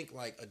don't think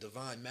like a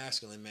divine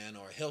masculine man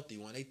or a healthy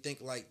one. They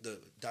think like the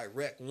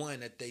direct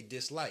one that they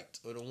disliked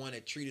or the one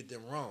that treated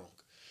them wrong.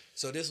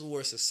 So this is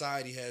where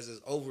society has this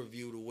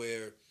overview to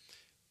where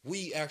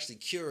we actually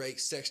curate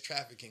sex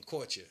trafficking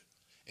culture.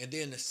 And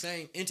then the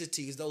same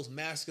entities, those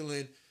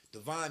masculine,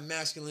 divine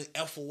masculine,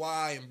 Alpha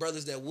Y, and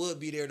brothers that would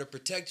be there to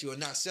protect you are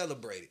not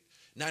celebrated.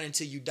 Not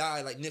until you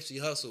die, like Nipsey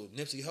Hussle.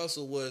 Nipsey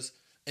Hussle was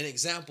an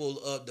example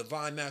of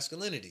divine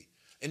masculinity.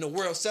 And the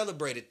world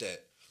celebrated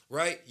that,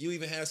 right? You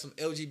even had some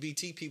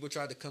LGBT people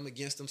try to come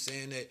against him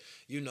saying that,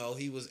 you know,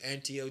 he was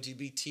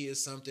anti-LGBT or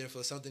something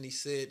for something he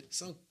said,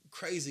 some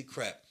crazy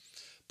crap.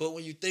 But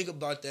when you think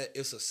about that,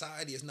 if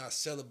society is not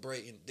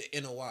celebrating the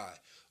NOI,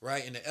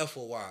 right, and the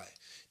FOI,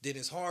 then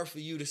it's hard for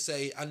you to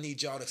say, I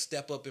need y'all to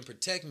step up and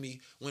protect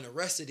me, when the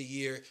rest of the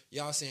year,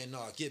 y'all saying,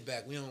 nah, get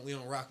back. We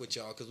don't rock with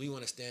y'all because we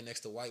want to stand next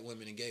to white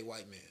women and gay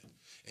white men.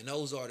 And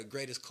those are the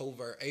greatest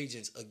covert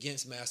agents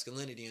against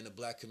masculinity in the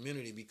black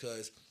community,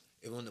 because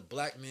when the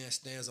black man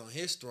stands on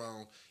his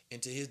throne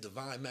into his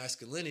divine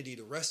masculinity,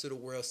 the rest of the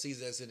world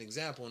sees it as an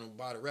example. And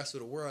by the rest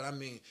of the world, I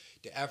mean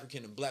the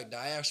African and black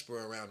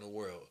diaspora around the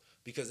world,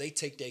 because they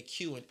take that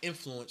cue and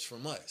influence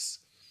from us.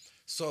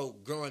 So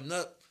growing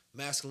up,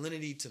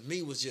 masculinity to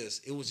me was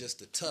just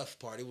the tough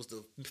part. It was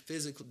the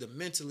physical, the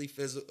mental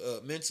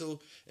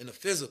and the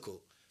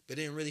physical, but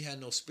it didn't really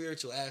have no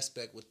spiritual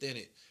aspect within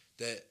it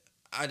that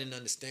I didn't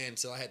understand.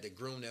 So I had to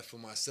groom that for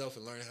myself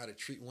and learn how to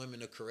treat women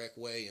the correct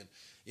way, and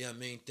you know what I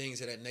mean,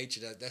 things of that nature.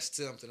 That's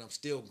something I'm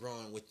still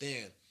growing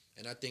within.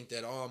 And I think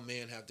that all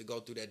men have to go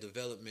through that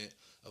development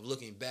of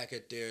looking back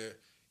at their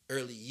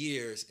early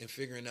years and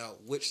figuring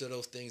out which of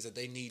those things that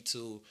they need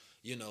to,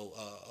 you know,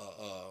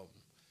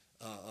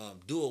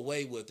 do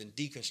away with and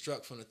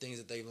deconstruct from the things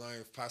that they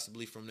learned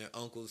possibly from their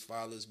uncles,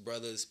 fathers,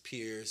 brothers,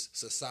 peers,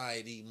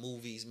 society,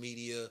 movies,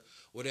 media,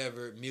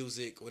 whatever,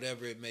 music,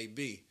 whatever it may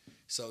be.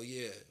 So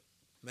yeah,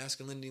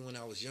 masculinity when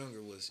I was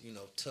younger was, you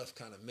know, tough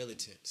kind of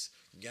militants,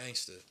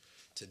 gangster.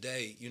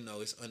 Today, you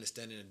know, it's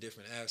understanding a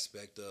different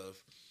aspect of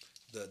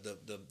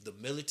the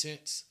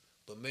militants,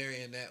 but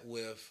marrying that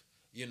with,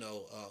 you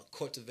know,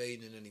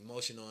 cultivating an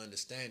emotional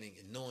understanding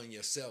and knowing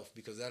yourself,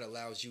 because that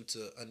allows you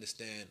to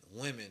understand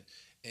women.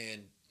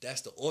 And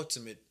that's the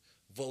ultimate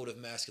vote of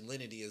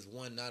masculinity, is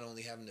one not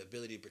only having the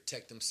ability to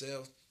protect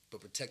themselves, but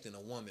protecting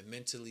a woman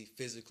mentally,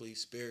 physically,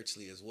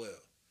 spiritually as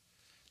well.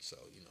 So,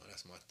 you know,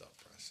 that's my thought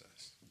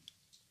process.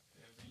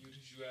 And for you,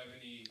 did you have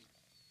any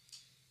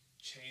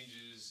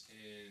changes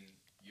in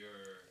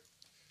your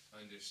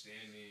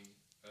understanding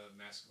of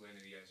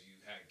masculinity as you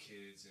had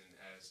kids and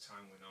as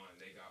time went on and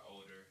they got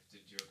older?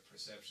 Did your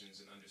perceptions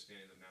and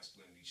understanding of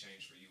masculinity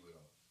change for you at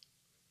all?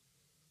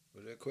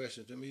 Was that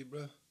question to me,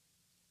 bro?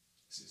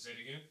 Say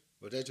it again?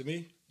 Was that to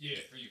me? Yeah,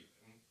 for you.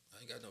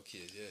 I ain't got no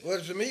kids yet. Well,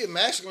 to me,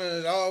 masculine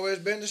has always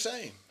been the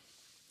same.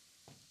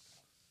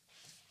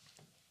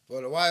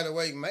 For the wide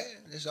awake man,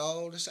 it's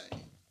all the same.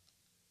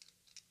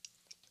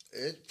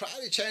 It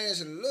probably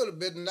changed a little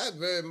bit, not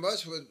very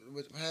much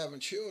with having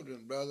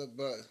children, brother,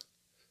 but,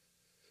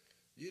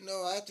 you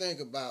know, I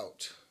think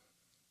about,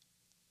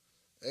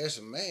 as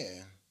a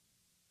man,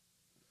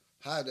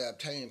 how to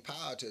obtain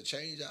power to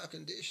change our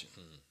condition.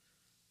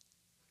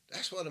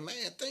 That's what a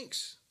man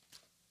thinks.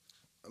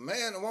 A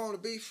man wants to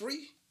be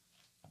free.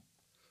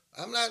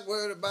 I'm not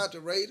worried about the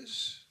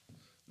Raiders,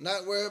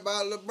 not worried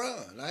about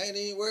LeBron. I ain't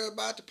even worried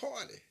about the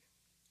party.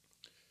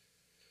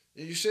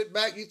 And you sit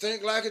back, you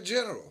think like a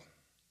general.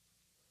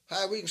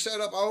 How we can set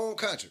up our own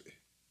country.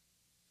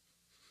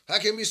 How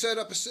can we set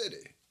up a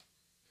city?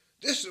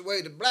 This is the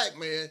way the black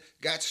man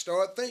got to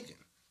start thinking.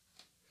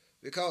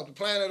 Because the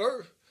planet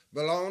Earth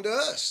belonged to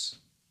us.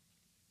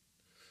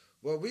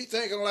 Well, we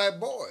thinking like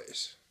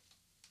boys.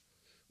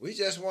 We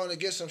just want to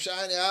get some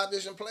shiny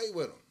objects and play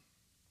with them.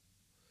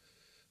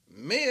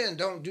 Men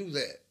don't do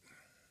that.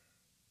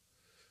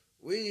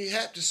 We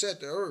have to set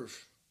the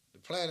Earth, the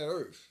planet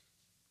Earth,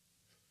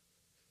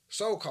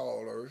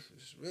 so-called Earth,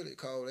 it's really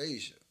called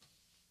Asia.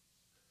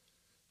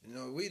 You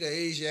know, we the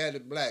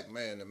Asiatic black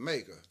man, the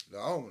maker, the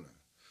owner,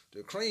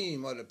 the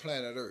cream of the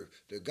planet Earth,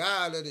 the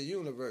God of the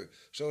universe.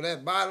 So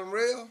that bottom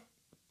rail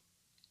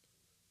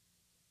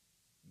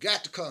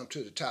got to come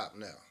to the top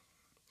now.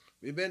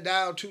 We've been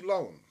down too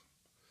long.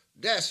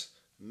 That's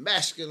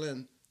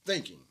masculine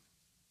thinking.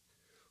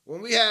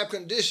 When we have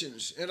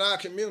conditions in our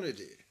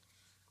community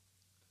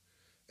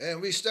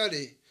and we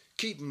study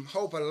keeping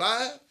hope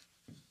alive,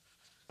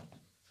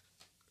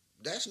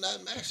 that's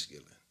not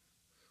masculine.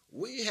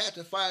 We have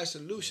to find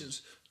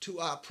solutions to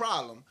our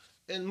problem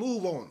and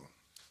move on them.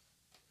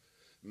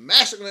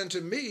 Masculine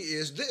to me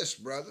is this,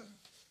 brother,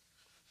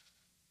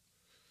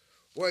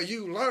 where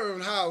you learn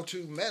how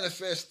to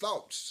manifest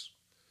thoughts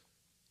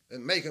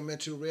and make them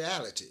into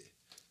reality.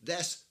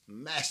 That's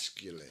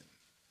masculine,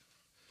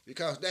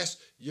 because that's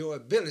your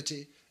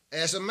ability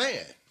as a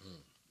man.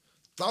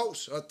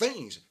 Thoughts are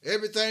things.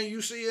 Everything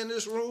you see in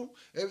this room,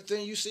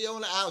 everything you see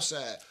on the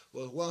outside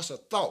was once a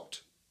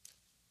thought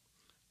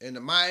in the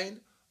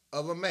mind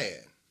of a man.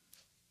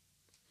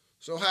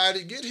 So how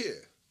did it get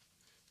here?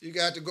 You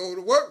got to go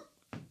to work.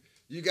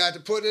 You got to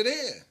put it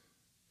in.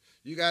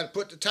 You got to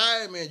put the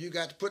time in. You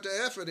got to put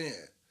the effort in.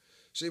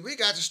 See, we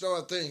got to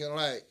start thinking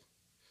like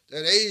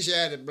that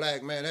Asiatic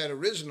black man, that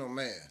original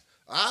man,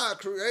 our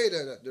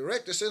creator, the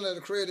direct descendant of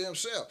the creator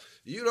himself.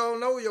 You don't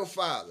know your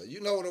father.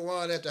 You know the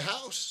one at the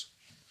house?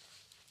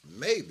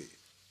 Maybe.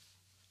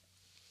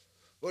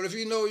 But if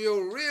you know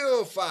your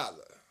real father,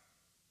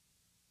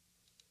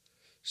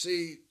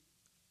 see,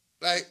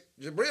 like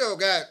Jabril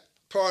got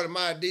part of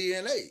my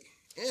DNA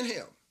in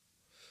him.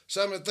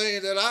 Some of the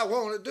things that I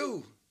want to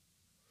do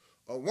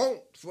or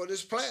want for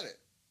this planet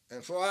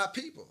and for our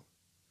people.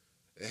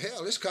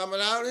 Hell, it's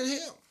coming out in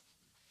him.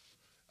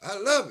 I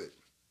love it.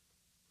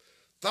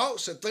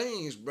 Thoughts are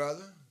things,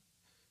 brother.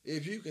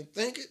 If you can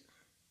think it,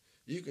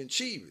 you can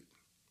achieve it.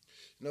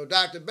 You know,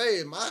 Dr.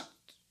 Bay, my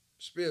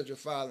spiritual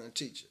father and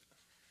teacher,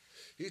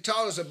 he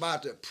taught us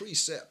about the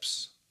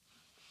precepts.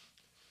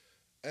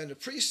 And the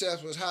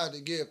precepts was how to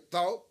give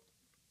thought,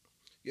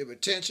 give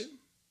attention,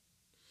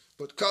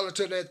 put color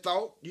to that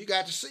thought. You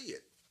got to see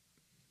it.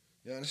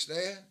 You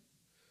understand?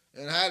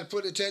 And how to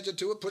put attention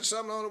to it, put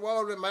something on the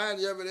wall to remind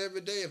you of it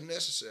every day if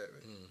necessary.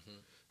 Mm-hmm.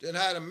 Then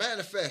how to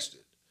manifest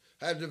it,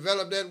 how to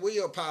develop that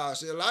willpower.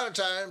 See, a lot of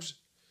times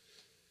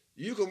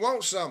you can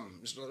want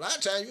something. A lot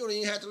of times you don't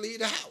even have to leave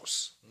the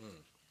house.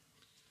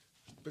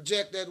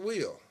 Project that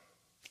will.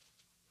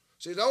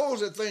 See,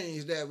 those are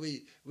things that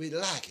we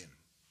lacking.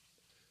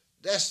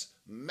 That's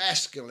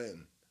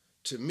masculine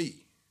to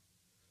me.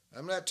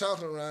 I'm not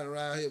talking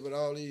around here with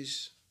all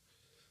these.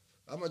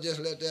 I'm going to just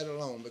let that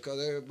alone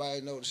because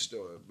everybody knows the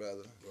story,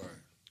 brother. Right.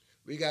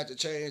 We got to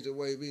change the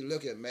way we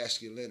look at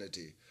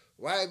masculinity.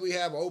 Why we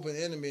have an open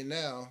enemy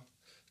now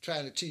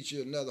trying to teach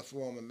you another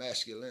form of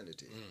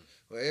masculinity?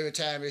 Well, every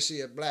time they see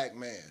a black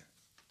man,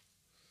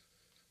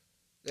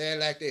 they're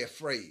like they're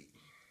afraid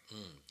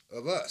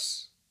of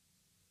us.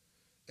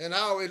 And I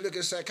always look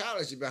at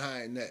psychology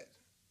behind that.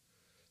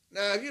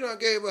 Now, if you done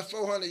gave us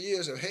 400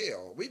 years of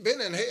hell, we've been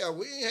in hell.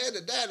 We ain't had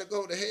to die to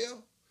go to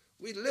hell.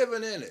 We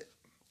living in it.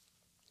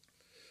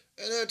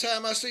 And every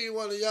time I see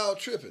one of y'all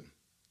tripping,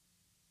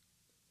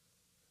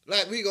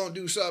 like we gonna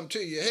do something to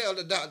you, hell,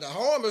 the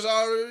harm has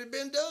already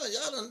been done.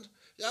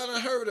 Y'all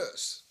done hurt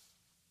us.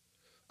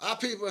 Our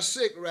people are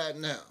sick right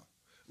now.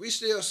 We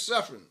still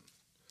suffering.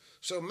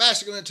 So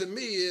masculine to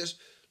me is,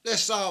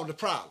 let's solve the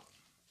problem.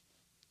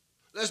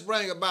 Let's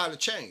bring about a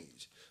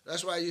change.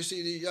 That's why you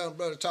see these young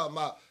brothers talking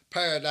about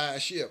paradigm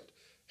shift.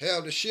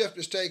 Hell, the shift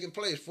is taking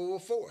place full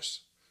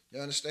force.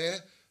 You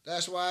understand?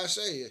 That's why I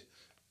say it.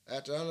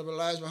 After Honorable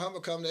Elijah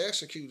Muhammad come to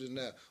execute us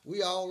now,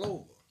 we all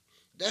over.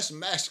 That's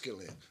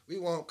masculine. We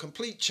want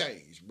complete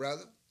change,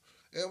 brother.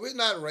 And we're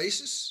not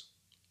racist.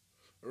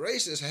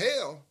 Racist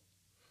hell.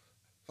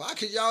 Why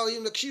could y'all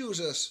even accuse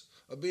us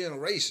of being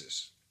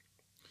racist?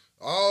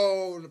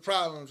 All the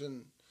problems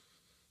and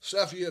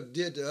stuff you have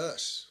did to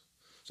us.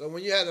 So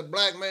when you had a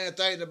black man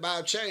thinking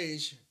about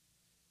change,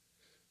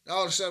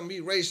 all of a sudden we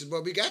racist,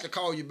 but we got to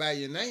call you by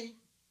your name.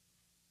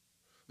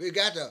 We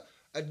got to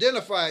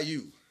identify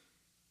you.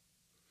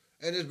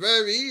 And it's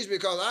very easy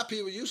because our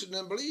people used to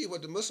didn't believe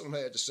what the Muslim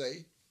had to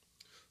say.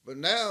 But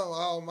now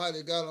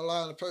Almighty God,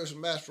 Allah, and the person,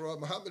 Master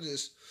Muhammad,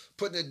 is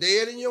putting it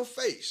dead in your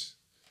face.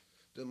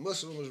 The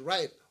Muslim was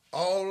right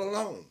all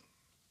along.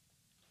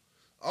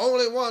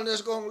 Only one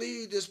that's going to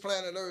lead this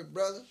planet Earth,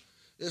 brother,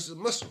 is the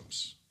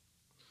Muslims.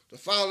 To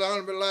follow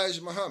Honorable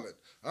Elijah Muhammad.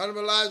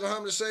 Honorable Elijah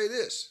Muhammad say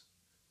this.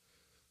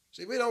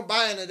 See, we don't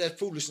buy into that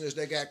foolishness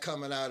they got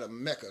coming out of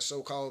Mecca,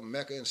 so-called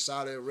Mecca in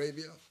Saudi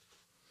Arabia.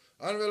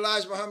 Honorable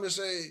Elijah Muhammad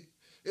say,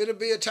 it'll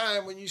be a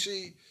time when you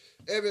see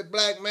every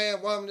black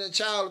man, woman, and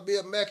child will be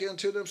a Mecca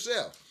unto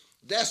themselves.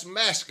 That's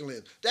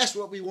masculine. That's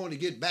what we want to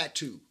get back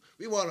to.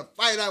 We want to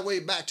fight our way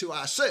back to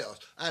ourselves,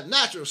 our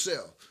natural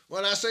self.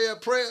 When I say a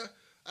prayer,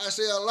 I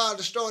say Allah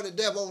destroy the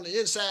devil on the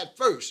inside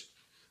first,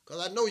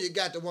 because I know you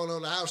got the one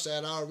on the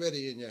outside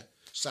already in your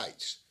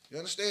sights. You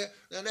understand?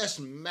 Now that's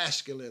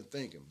masculine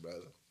thinking,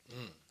 brother.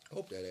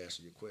 Hope that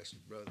answers your question,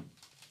 brother.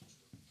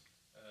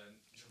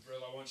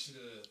 Jabril, I want you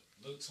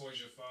to look towards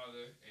your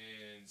father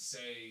and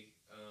say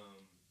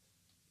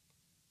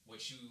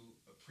what you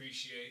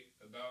appreciate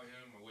about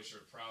him or what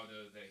you're proud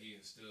of that he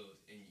instilled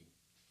in you.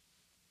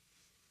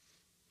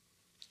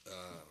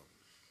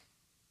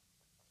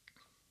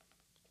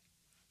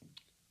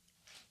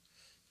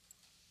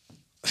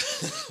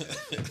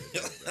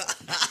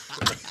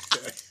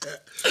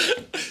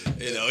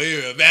 You know,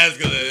 even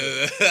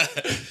masculine.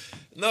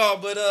 No,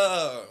 but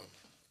I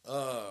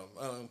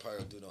don't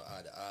probably do no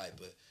eye to eye,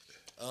 but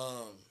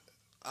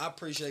I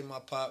appreciate my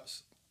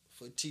pops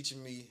for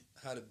teaching me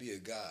how to be a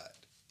god.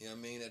 You know what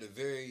I mean? At a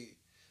very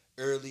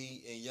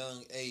early and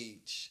young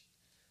age,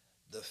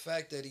 the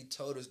fact that he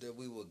told us that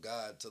we were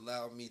gods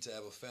allowed me to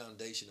have a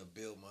foundation to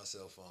build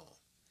myself on.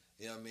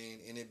 You know what I mean?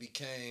 And it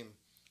became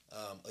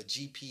a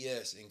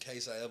GPS in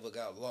case I ever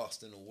got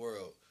lost in the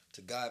world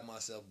to guide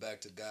myself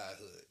back to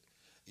godhood.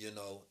 You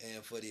know,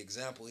 and for the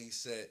example he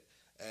set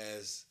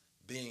as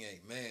being a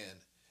man,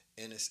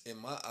 and it's in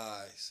my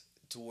eyes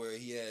to where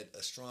he had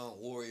a strong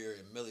warrior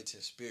and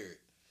militant spirit.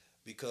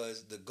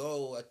 Because the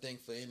goal, I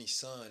think, for any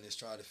son is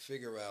try to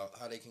figure out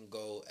how they can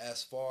go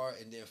as far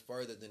and then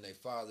further than their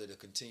father to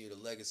continue the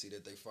legacy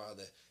that their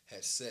father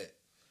had set.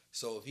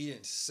 So if he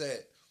didn't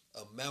set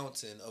a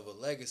mountain of a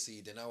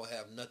legacy, then I would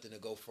have nothing to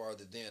go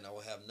farther than. I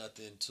would have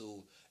nothing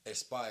to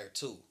aspire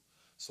to.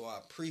 So I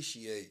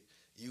appreciate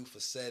you for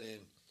setting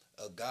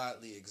a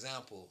godly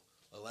example,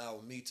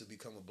 allowing me to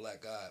become a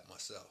black god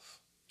myself.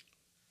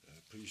 I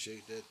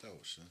appreciate that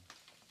thought, son.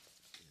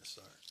 Yes,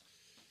 sir.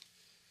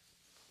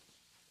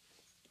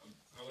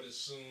 I would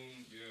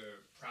assume you're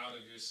proud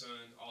of your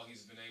son, all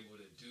he's been able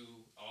to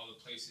do, all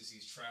the places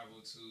he's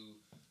traveled to.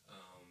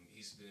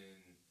 He's been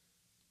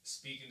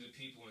speaking to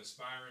people,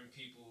 inspiring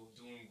people,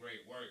 doing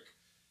great work.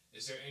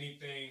 Is there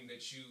anything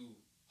that you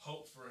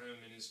hope for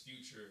him in his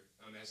future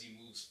as he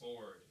moves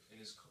forward in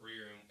his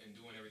career and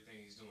doing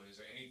everything he's doing?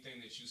 Is there anything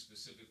that you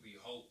specifically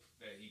hope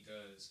that he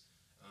does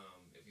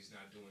if he's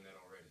not doing that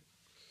already?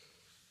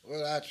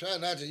 Well, I try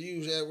not to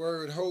use that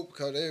word hope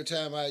because every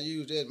time I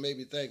use that, it made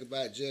me think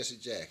about Jesse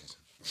Jackson.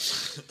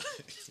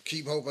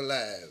 Keep hope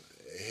alive.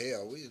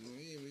 Hell,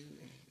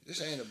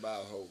 this ain't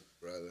about hope,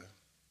 brother.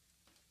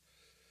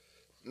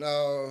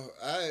 No,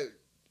 I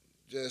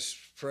just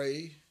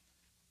pray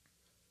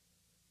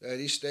that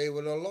he stay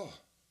with Allah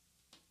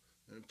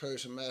and the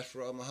person, Master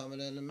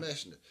Muhammad and the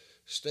Messenger.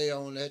 Stay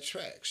on that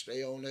track.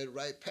 Stay on that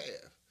right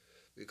path.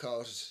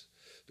 Because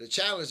the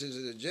challenges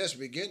are just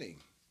beginning.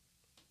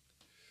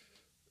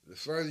 The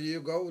further you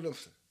go,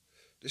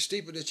 the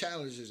steeper the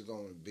challenge is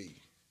going to be.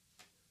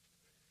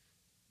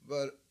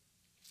 But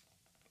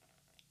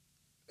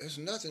there's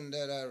nothing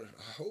that I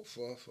hope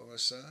for my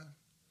son.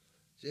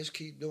 Just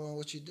keep doing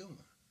what you're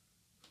doing.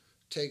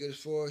 Take it as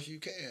far as you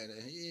can,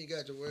 and he ain't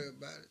got to worry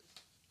about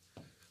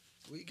it.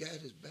 We got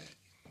his back.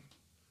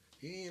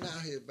 He ain't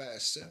out here by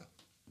himself.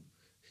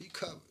 He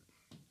covered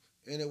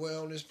anywhere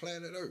on this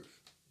planet Earth.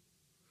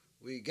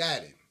 We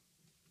got him.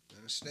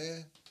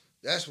 Understand?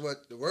 That's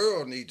what the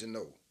world needs to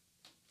know.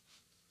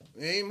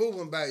 You ain't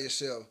moving by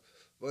yourself,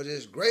 but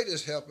his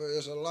greatest helper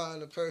is Allah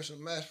and the person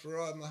of Master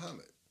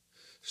Muhammad.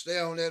 Stay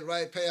on that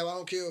right path. I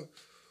don't care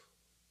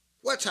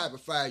what type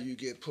of fire you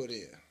get put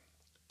in.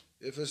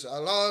 If it's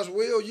Allah's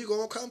will, you're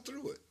going to come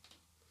through it.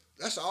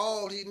 That's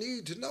all he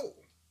needs to know.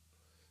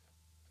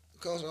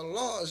 Because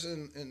Allah is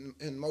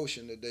in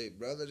motion today,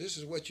 brother. This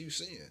is what you're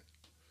seeing.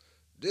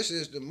 This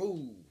is the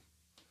move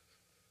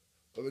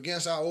of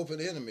against our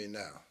open enemy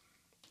now.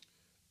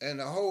 And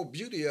the whole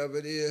beauty of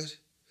it is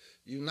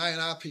unite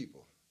our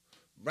people.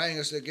 Bring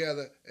us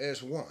together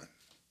as one.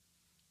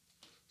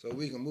 so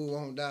we can move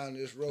on down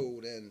this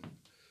road. And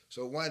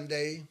so one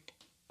day,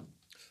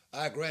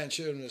 our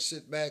grandchildren will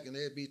sit back and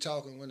they'll be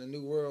talking when the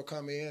new world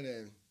come in,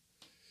 and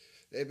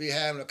they'll be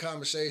having a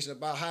conversation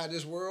about how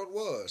this world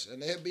was,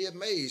 and they'll be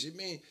amazed. You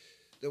mean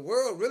the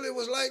world really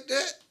was like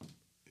that?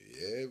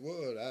 Yeah, it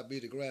was. I'll be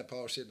the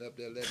grandpa sitting up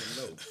there letting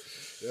them know.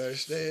 You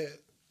understand?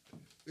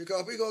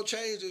 Because we gonna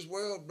change this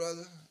world,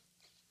 brother.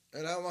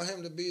 And I want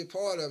him to be a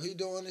part of it. He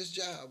doing his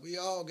job. We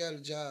all got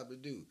a job to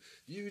do.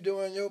 You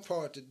doing your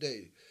part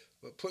today,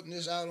 but putting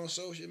this out on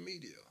social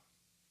media.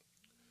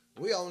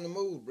 We on the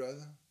move,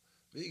 brother.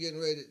 We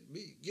getting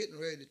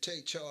ready to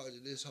take charge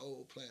of this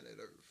whole planet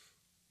Earth.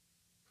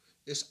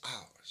 It's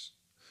ours.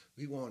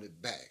 We want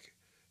it back.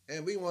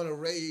 And we want to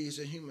raise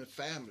the human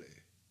family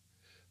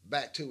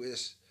back to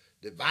its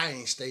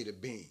divine state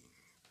of being.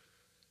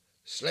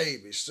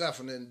 Slavery,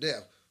 suffering, and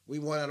death. We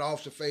want it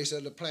off the face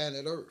of the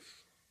planet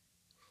Earth.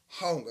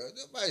 Hunger.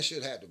 Nobody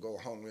should have to go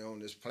hungry on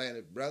this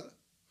planet, brother.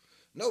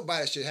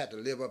 Nobody should have to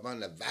live up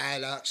under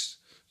viaducts.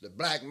 The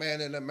black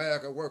man in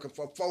America working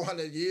for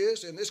 400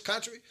 years in this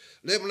country,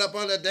 living up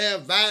under a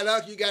damn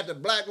viaduct. You got the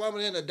black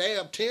woman in a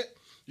damn tent.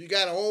 You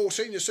got an old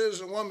senior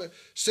citizen woman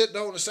sitting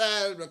on the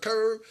side of the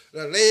curb,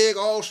 the leg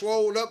all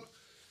swollen up,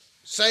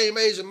 same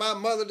age as my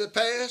mother that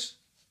passed.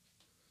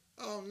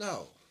 Oh,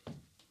 no.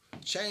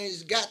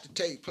 Change got to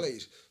take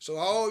place. So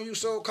all you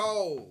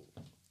so-called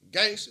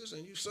gangsters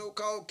and you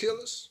so-called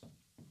killers,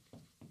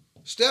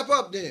 step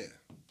up then.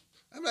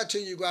 I'm not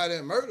telling you go out there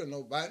and murder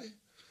nobody.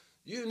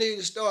 You need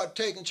to start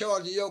taking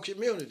charge of your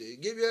community.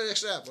 Give you an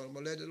example. I'm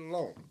going to let it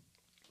alone.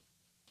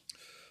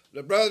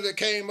 The brother that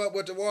came up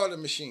with the water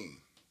machine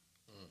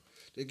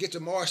to get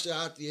the moisture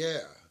out the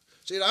air.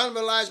 See, the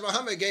Honorable Elijah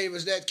Muhammad gave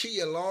us that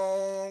key a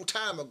long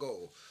time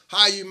ago.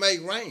 How you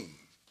make rain.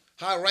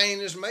 How rain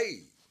is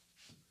made.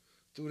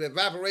 Through the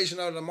evaporation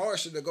of the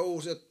moisture that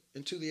goes up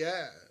into the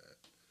air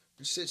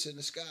and sits in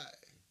the sky.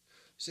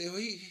 See,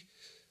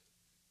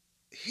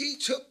 he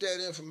took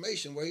that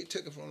information, where he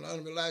took it from the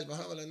Honorable Elijah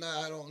Muhammad, and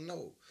now I don't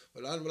know.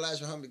 But the Honorable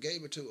Elijah Muhammad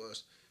gave it to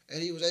us,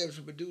 and he was able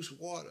to produce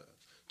water.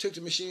 Took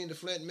the machine to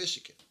Flint,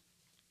 Michigan.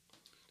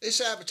 They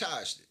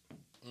sabotaged it.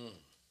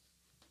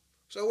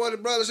 So what the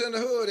brothers in the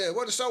hood at?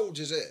 What the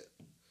soldiers at?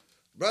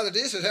 Brother,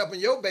 this is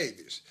helping your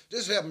babies.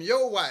 This is helping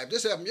your wife.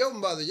 This is helping your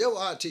mother, your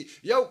auntie,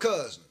 your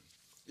cousin,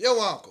 your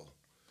uncle.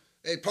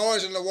 They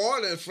poisoned the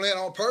water in Flint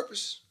on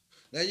purpose.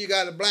 Now you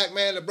got a black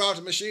man that brought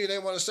the machine, they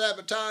want to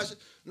sabotage it?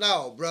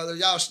 No, brother,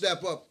 y'all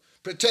step up,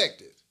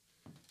 protect it.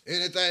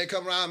 Anything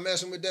come around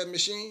messing with that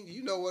machine,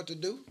 you know what to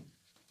do.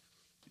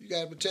 You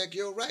got to protect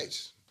your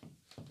rights.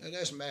 Now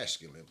that's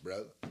masculine,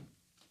 brother.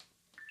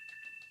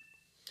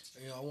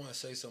 You know, I want to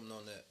say something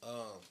on that.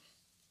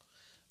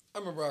 I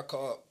remember I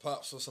called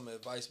Pops for some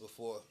advice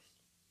before.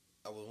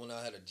 When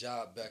I had a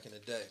job back in the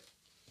day.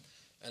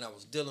 And I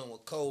was dealing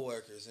with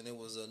coworkers, and it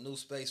was a new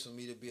space for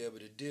me to be able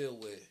to deal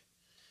with.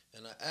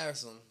 And I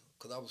asked him,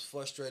 because I was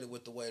frustrated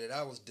with the way that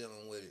I was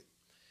dealing with it.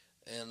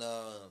 And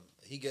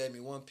he gave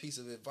me one piece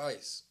of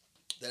advice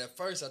that at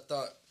first I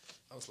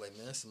was like,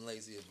 man, that's some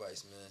lazy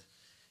advice, man.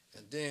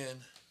 And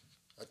then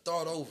I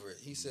thought over it.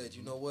 He said,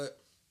 you know what?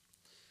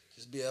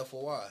 Just be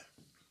FOI.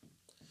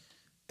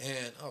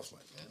 And I was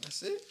like, man,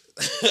 that's it?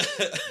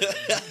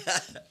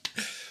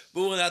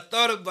 But when I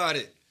thought about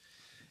it,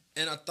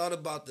 and I thought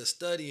about the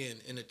studying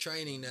and the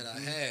training that I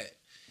had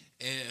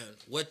and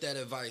what that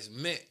advice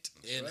meant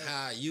and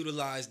how I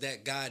utilize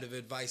that guide of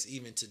advice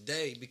even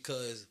today,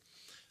 because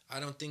I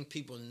don't think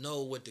people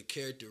know what the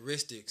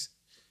characteristics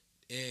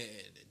and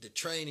the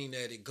training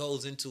that it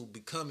goes into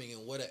becoming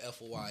and what a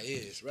FOI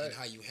is, and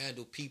how you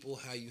handle people,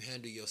 how you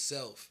handle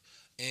yourself,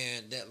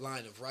 and that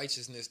line of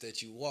righteousness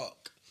that you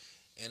walk.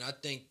 And I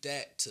think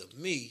that, to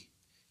me,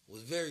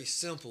 was very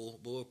simple,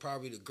 but was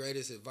probably the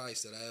greatest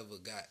advice that I ever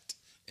got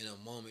in a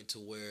moment to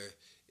where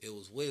it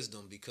was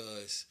wisdom,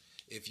 because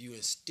if you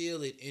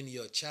instill it in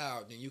your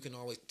child, then you can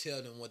always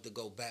tell them what to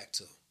go back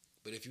to.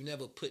 But if you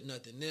never put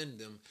nothing in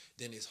them,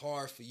 then it's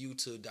hard for you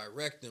to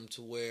direct them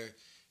to where,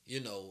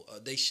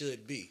 they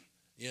should be.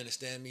 You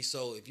understand me?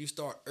 So if you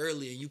start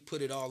early and you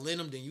put it all in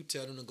them, then you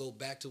tell them to go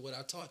back to what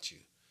I taught you.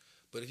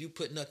 But if you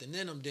put nothing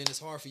in them, then it's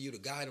hard for you to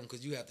guide them,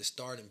 because you have to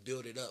start and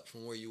build it up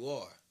from where you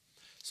are.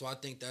 So I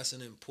think that's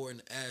an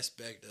important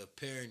aspect of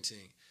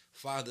parenting,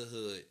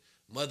 fatherhood,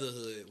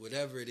 motherhood,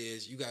 whatever it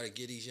is. You got to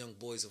give these young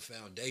boys a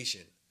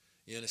foundation.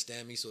 You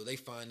understand me? So they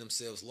find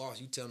themselves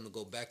lost. You tell them to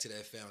go back to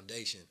that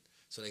foundation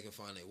so they can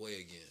find their way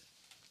again.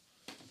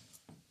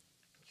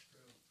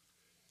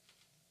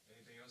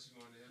 Anything else you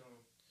want to hit on?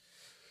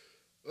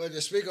 Well,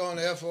 to speak on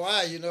the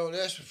FOI,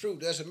 that's the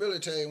fruit. That's the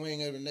military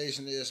wing of the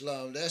Nation of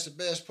Islam. That's the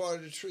best part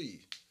of the tree.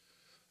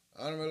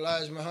 Honorable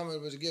Elijah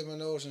Muhammad was given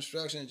those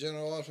instructions,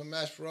 General Order from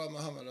Master Farad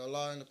Muhammad,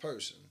 Allah in the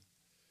person.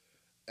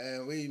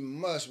 And we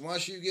must,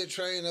 once you get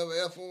trained of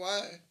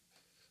FOI,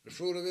 the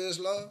fruit of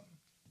Islam,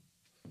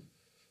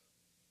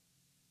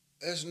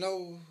 there's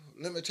no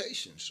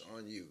limitations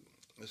on you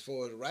as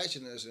far as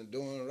righteousness and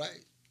doing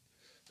right.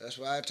 That's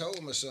why I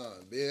told my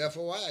son, be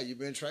FOI. You've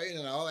been trained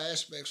in all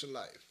aspects of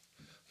life,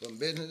 from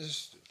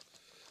business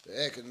to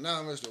the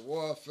economics, the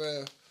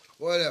warfare,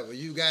 whatever.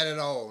 You got it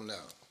all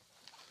now.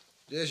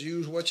 Just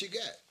use what you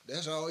got.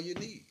 That's all you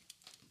need.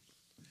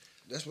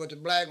 That's what the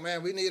black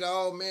man, we need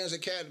all men's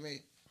academy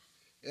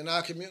in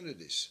our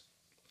communities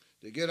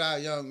to get our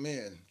young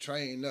men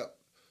trained up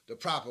the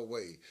proper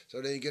way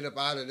so they can get up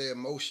out of their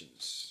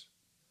emotions.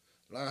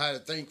 Learn how to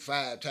think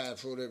 5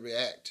 times before they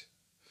react.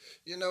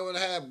 You know, and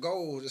have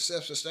goals, the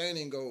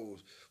self-sustaining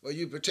goals, where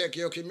you protect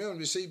your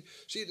community. See,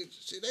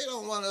 they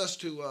don't want us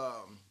to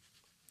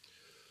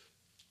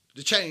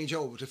change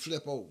over, to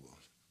flip over.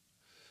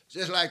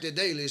 Just like the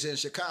dailies in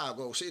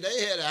Chicago. See,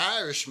 they had an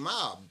Irish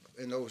mob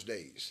in those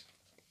days.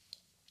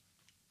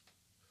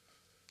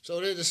 So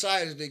they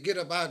decided to get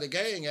up out of the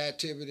gang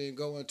activity and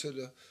go into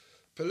the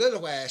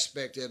political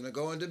aspect of it and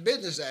go into the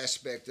business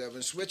aspect of it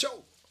and switch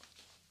over.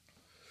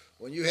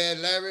 When you had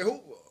Larry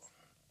Hoover,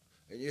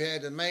 and you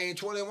had the Main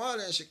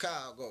 21 in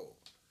Chicago,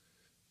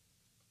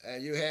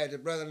 and you had the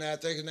brother, now I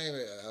think his name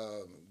is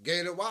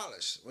Gator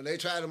Wallace, when they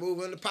tried to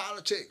move into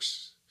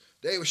politics,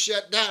 they were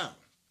shut down.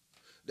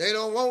 They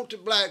don't want the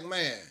black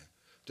man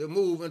to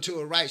move into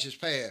a righteous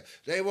path.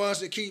 They want us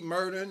to keep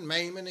murdering,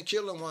 maiming, and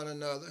killing one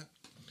another,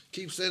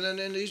 keep sending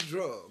in these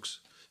drugs,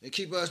 and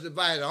keep us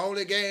divided. The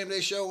only game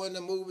they show in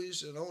the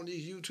movies and on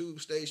these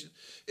YouTube stations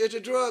is the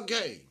drug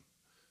game.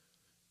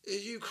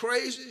 Is you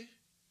crazy?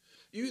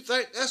 You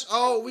think that's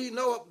all we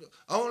know?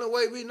 The only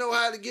way we know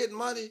how to get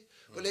money?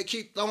 But they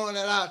keep throwing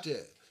that out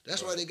there.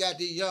 That's why they got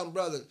these young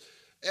brothers.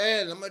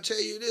 And I'm going to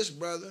tell you this,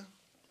 brother.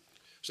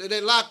 So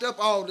they locked up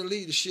all the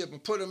leadership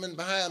and put them in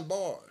behind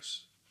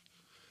bars.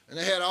 And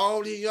they had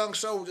all these young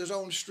soldiers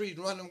on the street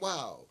running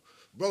wild,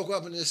 broke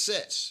up in their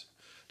sets.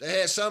 They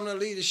had some of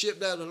the leadership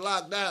that was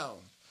locked down.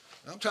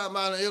 I'm talking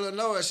about in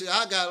Illinois. See,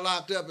 I got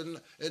locked up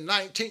in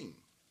 19,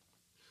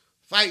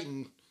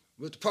 fighting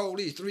with the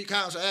police, 3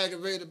 counts of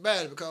aggravated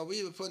battery because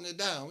we were putting it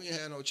down. We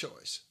didn't have no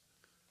choice.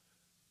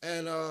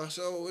 And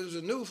so it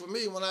was new for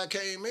me when I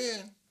came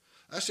in.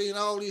 I seen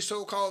all these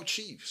so-called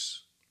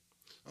chiefs.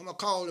 I'm going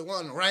to call it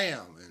one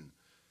Ram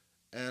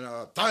and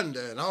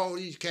Thunder and all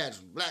these cats,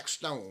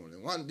 Blackstone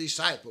and one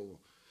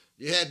Disciple.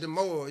 You had the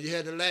Moors, you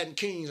had the Latin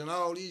Kings and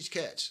all these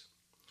cats.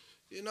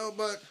 You know,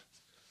 but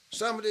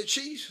some of the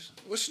chiefs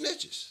were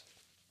snitches.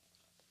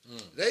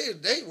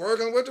 They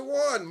working with the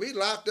warden. We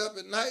locked up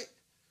at night.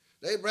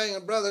 They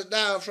bringing brothers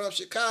down from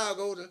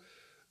Chicago,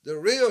 the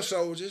real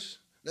soldiers.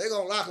 They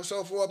going to lock them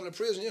so far up in the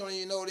prison, you don't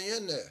even know they're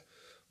in there.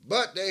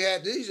 But they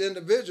had these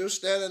individuals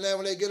standing there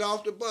when they get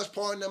off the bus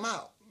pointing them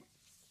out.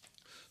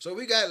 So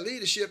we got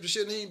leadership that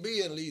shouldn't even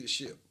be in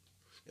leadership.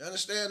 You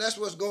understand? That's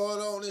what's going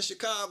on in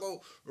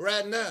Chicago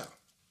right now.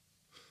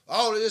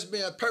 All of this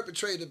being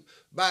perpetrated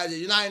by the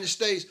United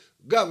States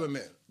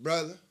government,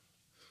 brother.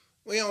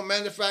 We don't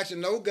manufacture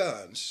no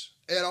guns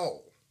at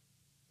all.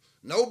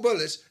 No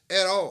bullets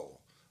at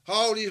all.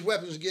 All these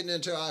weapons getting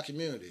into our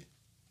community.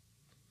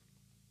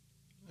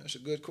 That's a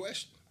good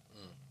question.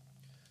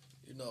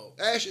 You know,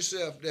 ask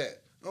yourself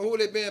that. And who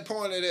they being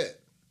pointed at?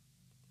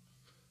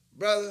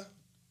 Brother,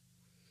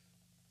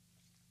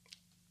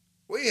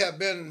 we have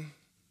been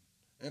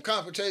in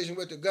confrontation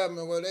with the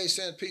government where they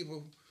sent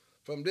people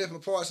from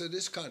different parts of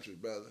this country,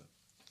 brother,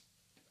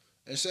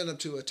 and sent them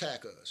to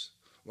attack us.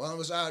 One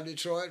was out of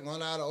Detroit,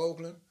 one out of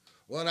Oakland,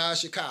 one out of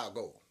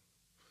Chicago.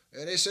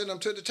 And they sent them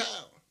to the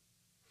town.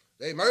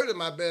 They murdered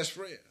my best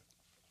friend.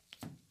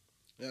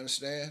 You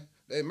understand?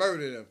 They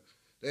murdered him.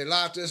 They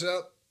locked us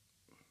up.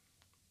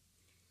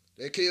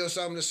 They killed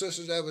some of the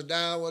sisters that was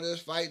down with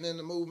us, fighting in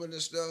the movement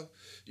and stuff.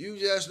 You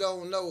just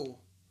don't know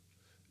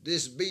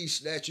this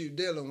beast that you're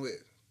dealing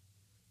with.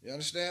 You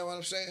understand what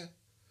I'm saying?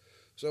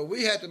 So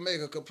we had to make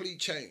a complete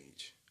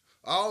change.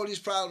 All these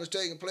problems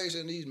taking place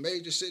in these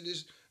major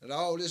cities and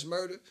all this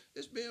murder,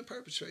 it's being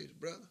perpetrated,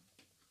 brother.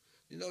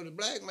 You know, the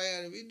black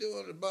man, we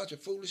doing a bunch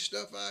of foolish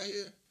stuff out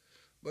here,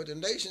 but the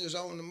nation is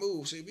on the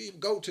move. See, we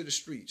go to the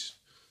streets.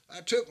 I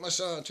took my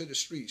son to the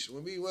streets.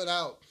 When we went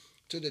out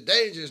to the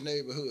dangerous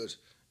neighborhoods,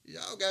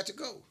 y'all got to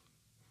go.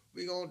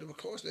 Of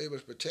course, they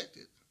was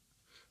protected.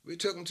 We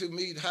took them to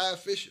meet high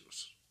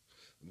officials,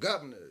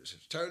 governors,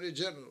 attorney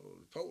general,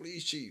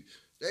 police chief.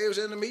 They was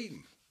in the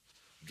meeting,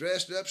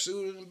 dressed up,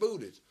 suited and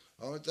booted.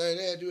 Only thing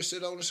they had to do is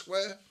sit on the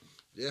square.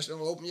 Just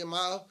don't open your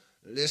mouth,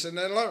 listen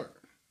and learn.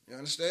 You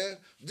understand?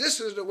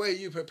 This is the way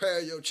you prepare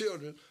your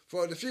children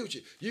for the future.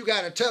 You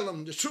got to tell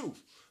them the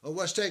truth of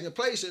what's taking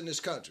place in this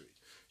country.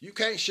 You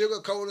can't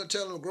sugarcoat and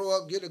tell them to grow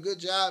up, get a good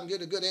job, and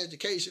get a good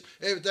education.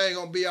 Everything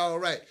gonna be all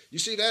right. You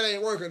see, that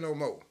ain't working no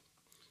more.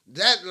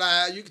 That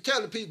lie, you can tell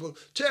the people,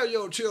 tell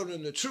your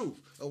children the truth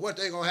of what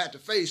they're gonna have to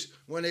face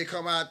when they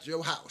come out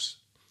your house.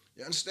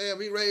 You understand?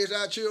 We raised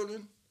our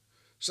children.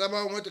 Some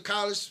of them went to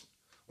college.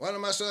 One of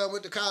my sons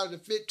went to college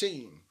at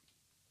 15.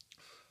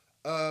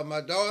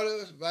 My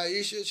daughter,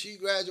 Vaisha, she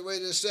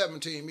graduated at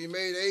 17. We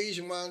made the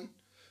Asian one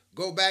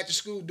go back to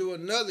school, do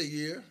another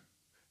year,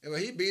 and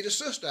he beat his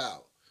sister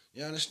out.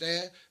 You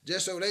understand?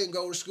 Just so they can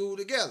go to school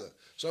together.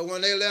 So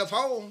when they left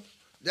home,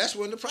 that's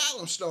when the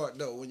problems start,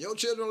 though. When your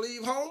children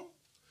leave home,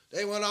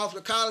 they went off to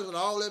college with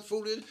all that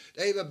food.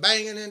 They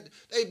banging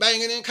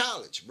in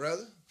college,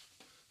 brother.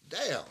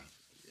 damn,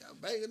 y'all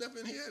banging up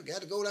in here.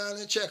 Got to go down there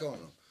and check on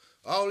them.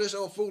 All this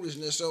old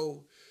foolishness.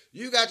 So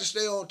you got to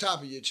stay on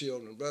top of your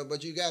children, bro.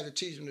 But you got to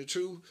teach them the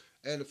truth.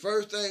 And the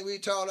first thing we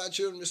taught our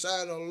children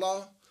beside the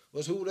law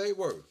was who they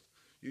were.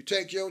 You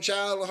take your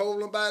child and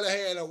hold them by the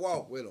hand and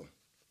walk with them.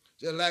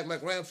 Just like my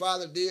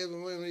grandfather did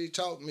when he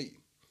taught me.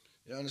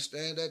 You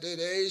understand that? They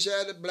the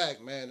Asiatic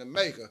black man, the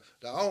maker,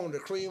 the owner, the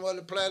cream of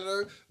the planet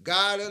Earth,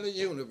 God of the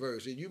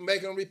universe. And you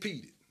make them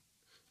repeat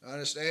it.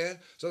 Understand?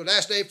 So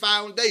that's their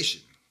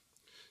foundation.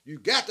 You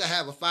got to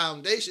have a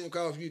foundation,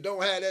 because if you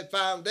don't have that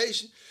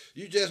foundation,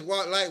 you just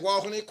walk like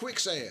walking in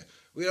quicksand.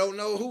 We don't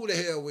know who the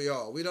hell we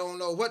are. We don't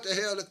know what the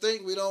hell to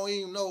think. We don't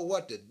even know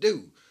what to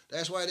do.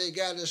 That's why they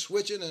got us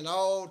switching and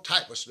all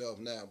type of stuff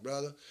now,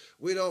 brother.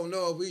 We don't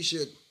know if we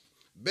should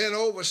bend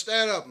over,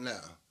 stand up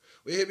now.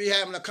 We be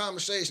having a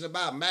conversation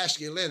about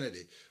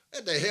masculinity.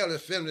 What the hell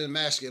is feminine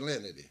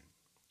masculinity?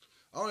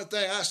 Only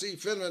thing I see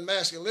feminine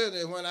masculinity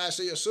is when I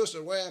see a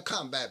sister wearing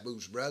combat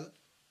boots, brother.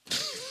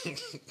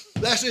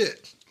 That's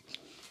it.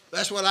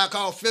 That's what I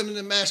call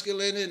feminine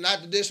masculinity,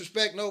 not to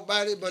disrespect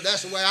nobody, but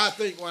that's the way I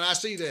think when I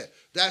see that.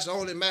 That's the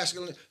only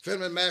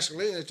feminine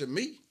masculinity to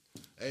me.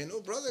 Ain't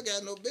no brother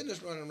got no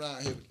business running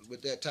around here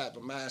with that type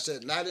of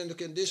mindset, not in the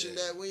condition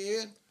that we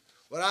in.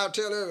 But I'll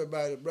tell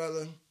everybody,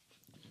 brother,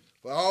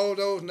 for all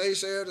those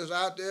naysayers that's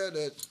out there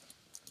that,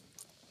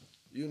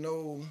 you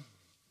know,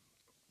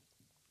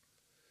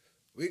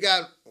 we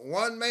got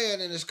one man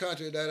in this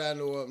country that I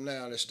know of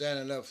now that's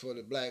standing up for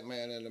the black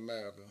man in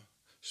America,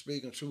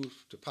 speaking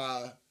truth to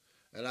power.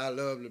 And I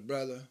love the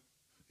brother.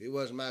 He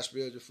wasn't my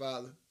spiritual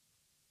father,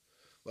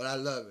 but I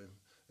love him.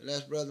 And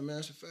that's Brother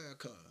Minister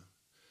Farrakhan.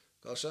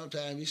 Because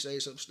sometimes he say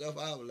some stuff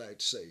I would like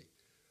to say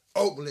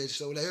openly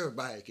so that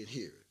everybody can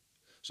hear it.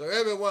 So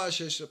everyone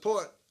should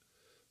support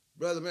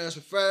Brother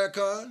Minister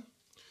Farrakhan.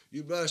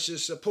 You brothers should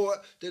support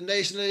the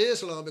Nation of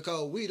Islam,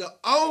 because we the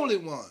only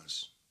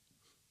ones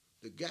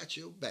that got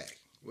your back,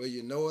 whether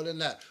you know it or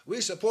not.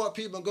 We support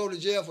people and go to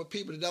jail for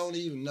people that don't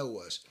even know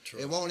us.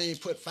 True. And won't even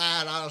put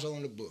 $5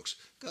 on the books,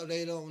 because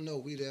they don't know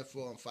we there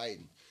for them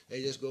fighting.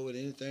 They just go with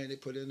anything they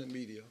put in the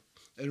media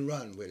and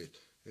run with it.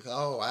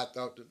 Because, I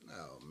thought that,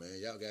 no, man,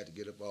 y'all got to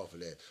get up off of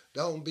that.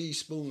 Don't be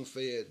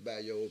spoon-fed by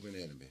your open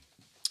enemy.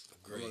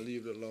 Agreed. I'm going to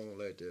leave it alone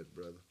like that,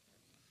 brother.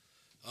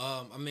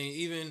 I mean,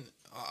 even,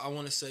 I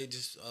want to say,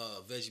 just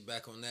veggie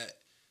back on that.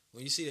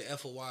 When you see the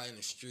FOI in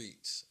the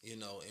streets, you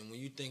know, and when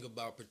you think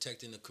about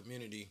protecting the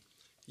community,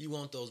 you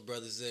want those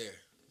brothers there.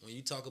 When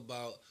you talk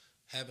about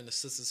having the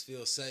sisters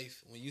feel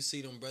safe, when you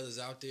see them brothers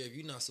out there, if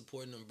you're not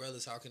supporting them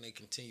brothers, how can they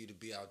continue to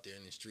be out there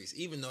in the streets,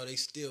 even though they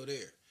still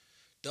there?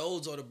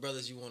 Those are the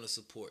brothers you want to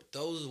support.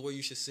 Those are where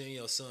you should send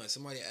your son.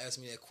 Somebody asked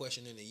me that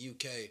question in the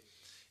UK,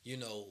 you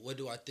know, what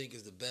do I think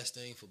is the best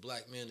thing for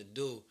black men to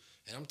do?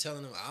 And I'm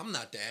telling them, I'm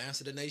not the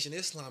answer. The Nation of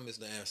Islam is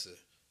the answer.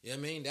 You know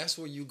what I mean? That's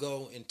where you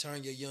go and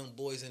turn your young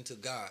boys into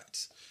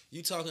gods.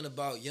 You talking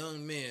about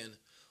young men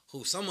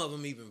who, some of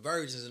them even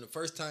virgins, and the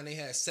first time they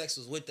had sex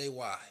was with their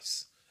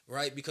wives,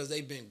 right? Because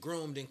they've been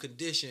groomed and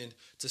conditioned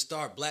to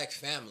start black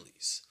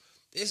families.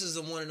 This is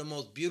one of the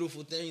most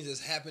beautiful things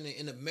that's happening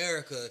in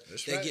America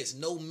that gets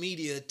no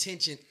media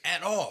attention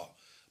at all.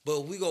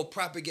 But we go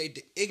propagate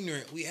the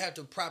ignorant. We have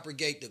to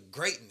propagate the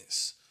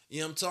greatness. You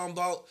know what I'm talking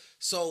about?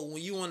 So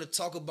when you want to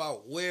talk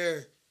about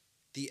where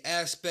the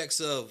aspects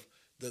of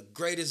the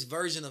greatest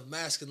version of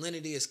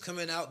masculinity is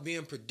coming out,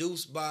 being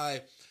produced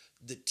by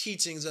the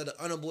teachings of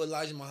the Honorable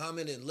Elijah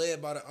Muhammad and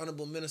led by the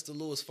Honorable Minister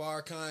Louis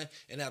Farrakhan,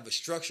 and have a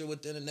structure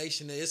within the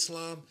Nation of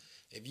Islam,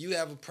 if you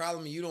have a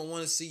problem and you don't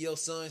want to see your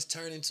sons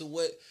turn into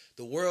what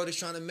the world is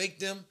trying to make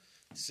them,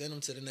 send them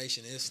to the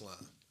Nation of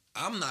Islam.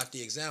 I'm not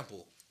the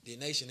example. The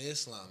Nation of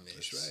Islam is.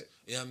 That's right.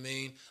 You know what I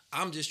mean?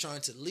 I'm just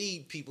trying to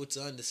lead people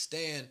to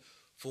understand,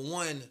 for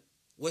one,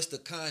 what's the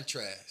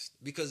contrast?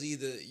 Because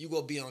either you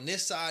go be on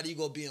this side or you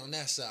go be on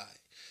that side.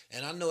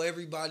 And I know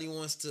everybody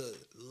wants to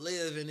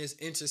live in this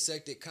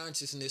intersected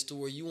consciousness to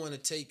where you want to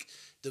take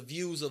the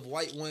views of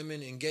white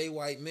women and gay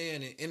white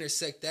men and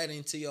intersect that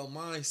into your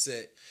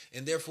mindset.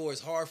 And therefore, it's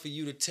hard for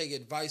you to take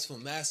advice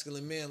from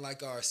masculine men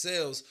like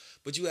ourselves.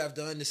 But you have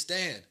to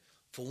understand,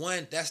 for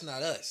one, that's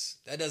not us.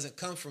 That doesn't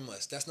come from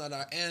us. That's not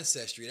our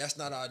ancestry. That's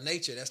not our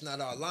nature. That's not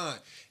our line.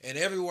 And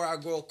everywhere I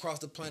go across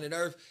the planet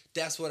Earth,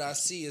 that's what I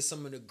see as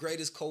some of the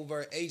greatest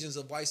covert agents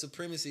of white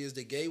supremacy is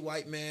the gay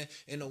white man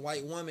and the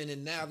white woman.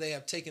 And now they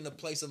have taken the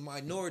place of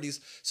minorities.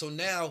 So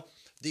now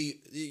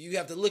you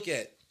have to look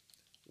at,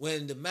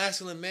 when the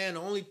masculine man,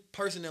 the only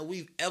person that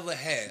we've ever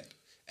had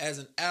as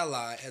an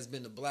ally has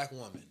been the black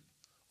woman,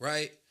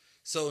 right?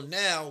 So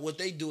now what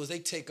they do is they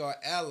take our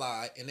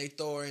ally and they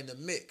throw her in the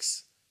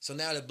mix. So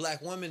now the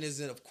black woman is,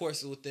 of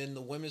course, within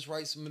the women's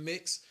rights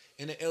mix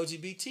and the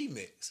LGBT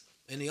mix.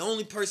 And the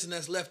only person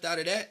that's left out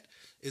of that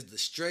is the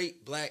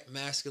straight black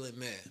masculine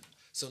man.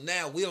 So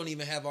now we don't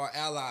even have our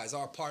allies,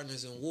 our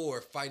partners in war,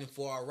 fighting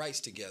for our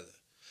rights together.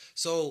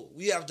 So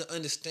we have to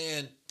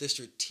understand the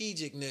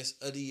strategicness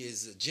of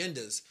these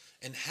agendas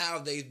and how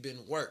they've been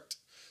worked.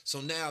 So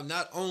now,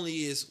 not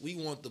only is we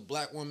want the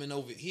black woman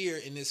over here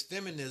in this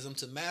feminism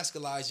to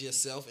masculize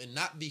yourself and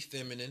not be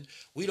feminine,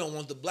 we don't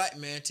want the black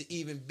man to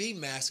even be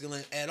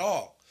masculine at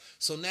all.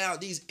 So now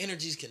these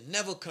energies can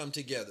never come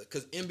together,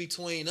 because in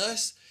between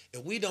us,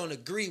 if we don't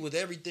agree with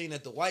everything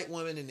that the white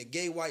woman and the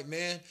gay white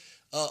man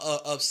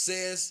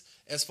says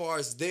as far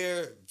as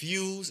their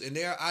views and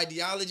their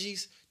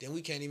ideologies, then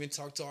we can't even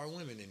talk to our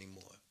women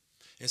anymore.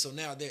 And so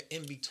now they're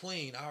in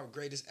between, our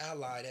greatest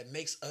ally that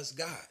makes us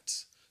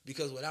gods.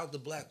 Because without the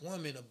black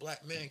woman, a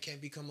black man can't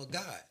become a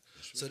god.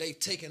 So they've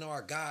taken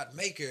our God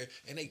maker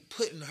and they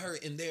putting her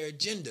in their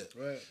agenda.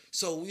 Right.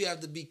 So we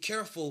have to be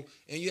careful,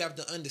 and you have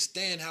to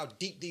understand how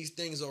deep these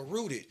things are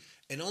rooted.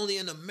 And only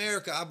in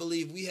America, I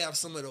believe, we have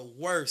some of the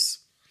worst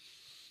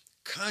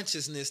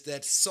consciousness,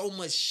 that so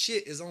much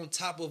shit is on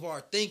top of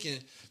our thinking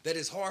that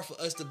it's hard for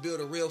us to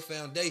build a real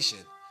foundation.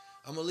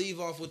 I'm going to leave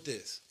off with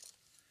this.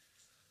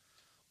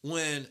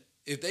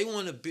 If they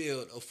want to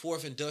build a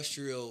fourth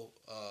industrial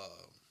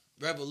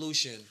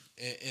revolution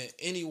and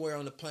anywhere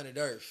on the planet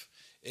Earth,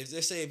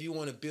 if you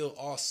want to build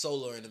all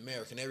solar in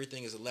America and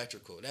everything is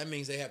electrical, that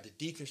means they have to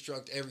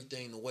deconstruct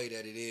everything the way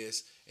that it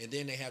is, and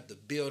then they have to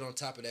build on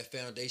top of that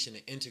foundation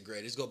and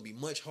integrate. It's going to be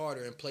much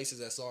harder in places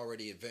that's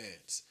already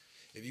advanced.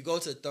 If you go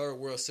to a third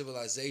world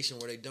civilization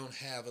where they don't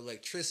have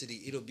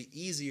electricity, it'll be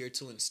easier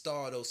to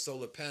install those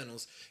solar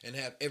panels and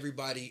have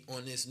everybody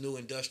on this new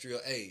industrial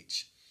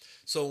age.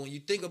 So when you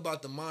think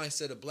about the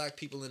mindset of black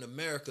people in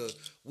America,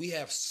 we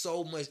have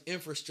so much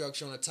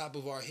infrastructure on the top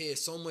of our head,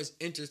 so much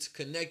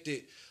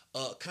interconnected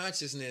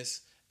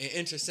consciousness and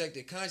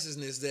intersected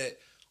consciousness, that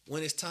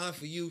when it's time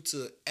for you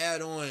to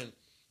add on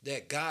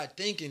that God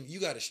thinking, you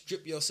got to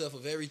strip yourself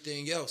of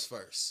everything else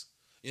first.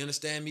 You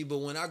understand me? But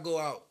when I go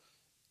out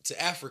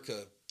to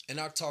Africa and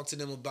I talk to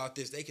them about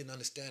this, they can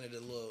understand it a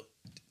little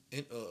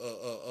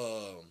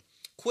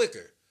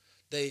quicker.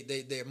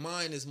 Their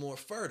mind is more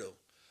fertile,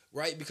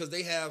 right? Because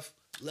they have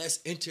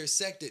less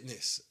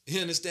intersectedness.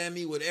 You understand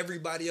me? With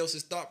everybody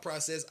else's thought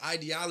process,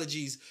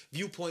 ideologies,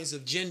 viewpoints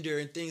of gender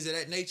and things of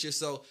that nature.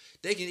 So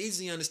they can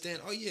easily understand,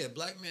 oh yeah,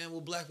 black man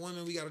with black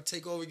women, we got to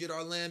take over, get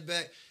our land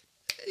back.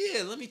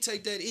 Yeah, let me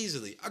take that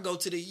easily. I go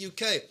to the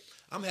UK.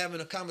 I'm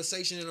having a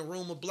conversation in a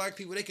room of black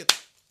people. They can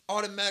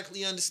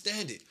automatically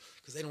understand it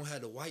because they don't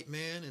have the white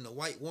man and the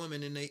white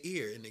woman in their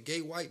ear, and the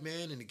gay white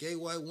man and the gay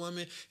white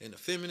woman and the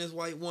feminist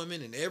white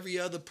woman and every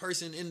other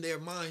person in their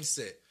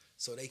mindset.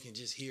 So they can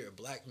just hear a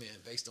black man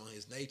based on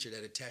his nature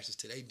that attaches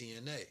to their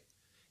DNA.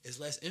 It's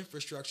less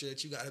infrastructure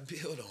that you got to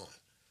build on.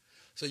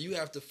 So you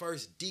have to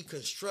first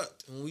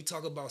deconstruct. And when we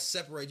talk about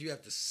separate, you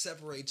have to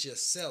separate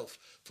yourself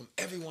from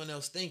everyone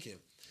else thinking.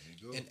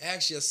 And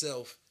ask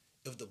yourself,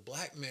 if the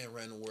black man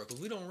ran the world, because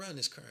we don't run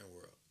this current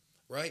world,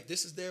 right?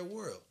 This is their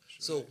world.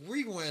 So if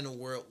we ran the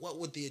world, what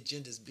would the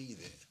agendas be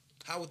then?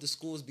 How would the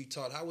schools be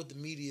taught? How would the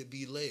media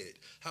be led?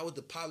 How would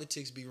the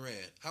politics be ran?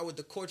 How would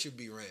the culture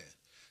be ran?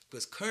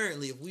 Because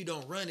currently, if we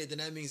don't run it, then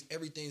that means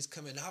everything's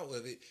coming out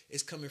of it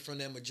is coming from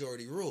that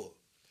majority rule.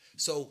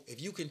 So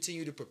if you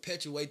continue to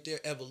perpetuate their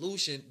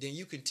evolution, then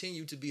you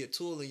continue to be a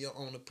tool in your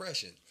own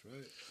oppression. That's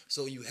right.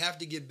 So you have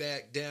to get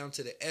back down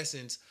to the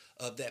essence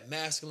of that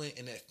masculine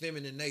and that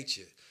feminine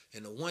nature.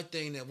 And the one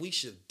thing that we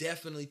should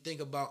definitely think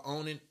about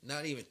owning,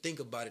 not even think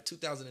about it,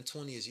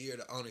 2020 is year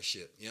of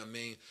ownership. You know what I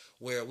mean?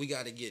 Where we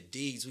got to get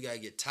deeds, we got to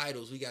get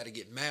titles, we got to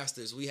get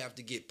masters, we have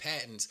to get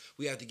patents,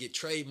 we have to get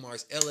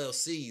trademarks,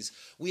 LLCs.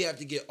 We have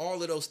to get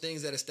all of those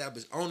things that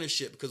establish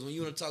ownership, because when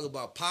you want to talk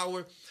about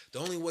power, the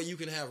only way you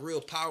can have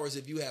real power is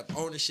if you have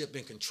ownership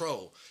and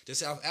control. The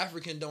South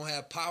African don't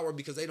have power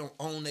because they don't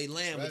own their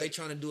land, but they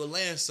trying to do a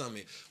land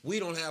summit. We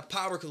don't have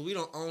power because we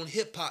don't own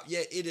hip-hop,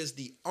 yet it is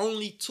the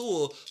only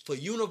tool for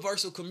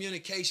universal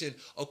communication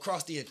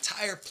across the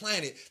entire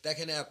planet that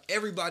can have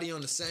everybody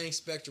on the same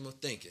spectrum of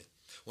thinking.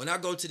 When I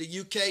go to the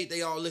UK,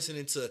 they all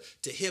listening to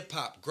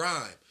hip-hop,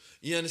 grime.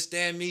 You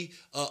understand me?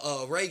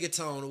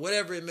 Reggaeton or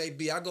whatever it may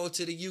be. I go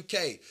to the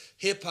UK,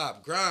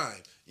 hip-hop,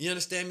 grime. You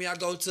understand me? I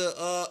go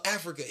to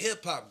Africa,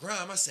 hip-hop,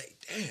 grime. I say,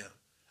 damn.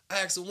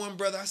 I asked one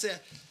brother, I said,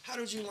 how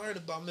did you learn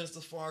about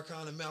Minister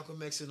Farrakhan and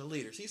Malcolm X and the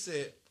leaders? He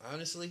said,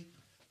 honestly,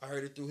 I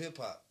heard it through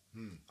hip-hop.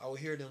 I would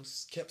hear them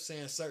kept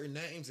saying certain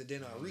names, and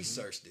then I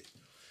researched it.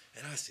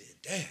 And I said,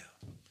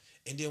 damn.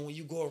 And then when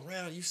you go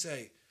around, you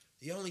say,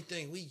 the only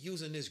thing we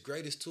using this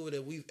greatest tool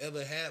that we've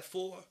ever had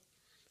for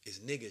is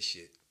nigga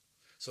shit.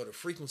 So the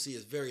frequency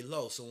is very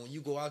low. So when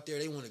you go out there,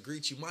 they want to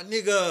greet you, my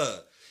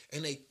nigga.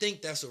 And they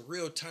think that's a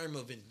real term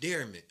of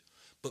endearment.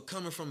 But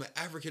coming from an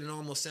African, it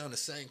almost sound the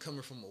same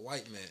coming from a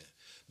white man.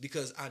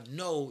 Because I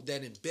know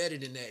that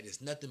embedded in that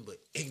is nothing but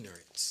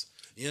ignorance.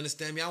 You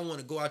understand me? I want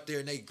to go out there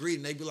and they greet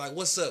and they be like,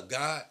 what's up,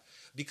 God?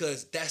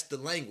 Because that's the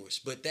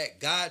language. But that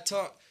God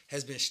talk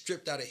has been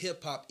stripped out of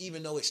hip hop,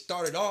 even though it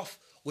started off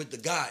with the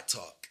God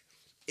talk.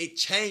 It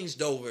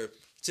changed over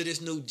to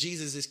this new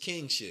Jesus is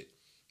King shit.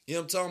 You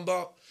know what I'm talking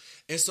about?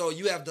 And so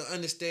you have to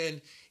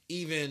understand,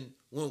 even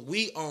when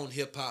we own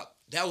hip hop,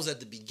 that was at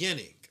the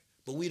beginning,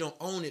 but we don't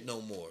own it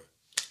no more.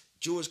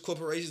 Jewish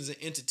corporations and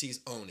entities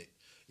own it.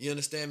 You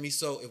understand me?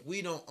 So if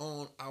we don't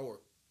own our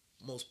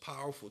most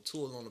powerful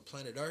tool on the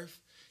planet Earth,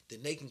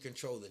 then they can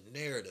control the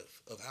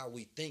narrative of how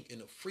we think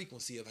and the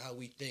frequency of how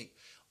we think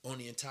on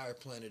the entire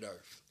planet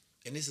Earth.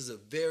 And this is a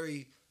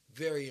very,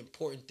 very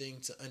important thing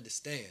to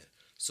understand.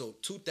 So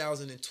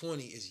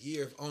 2020 is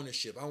year of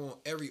ownership. I want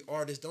every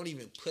artist, don't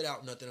even put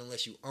out nothing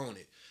unless you own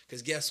it.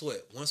 Because guess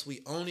what? Once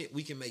we own it,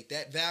 we can make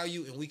that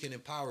value and we can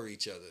empower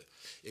each other.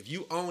 If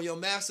you own your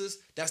masters,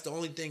 that's the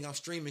only thing I'm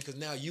streaming, because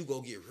now you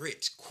go get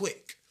rich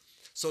quick.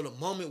 So the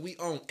moment we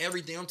own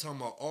everything, I'm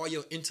talking about all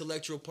your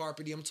intellectual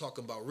property, I'm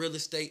talking about real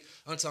estate,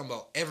 I'm talking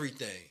about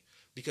everything.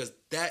 Because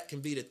that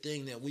can be the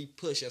thing that we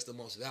push as the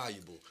most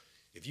valuable.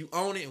 If you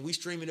own it and we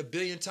stream it 1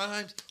 billion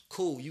times,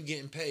 cool, you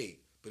getting paid.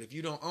 But if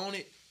you don't own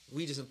it,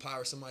 we just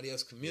empower somebody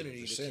else's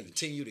community to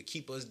continue to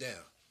keep us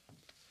down.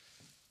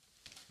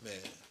 Man,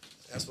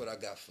 that's what I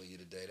got for you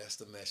today. That's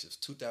the message.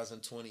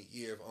 2020,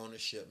 year of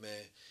ownership, man.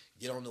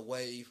 Get on the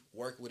wave,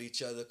 work with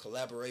each other.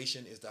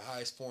 Collaboration is the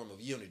highest form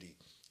of unity.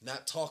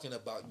 Not talking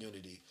about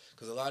unity.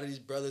 Because a lot of these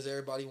brothers,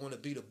 everybody want to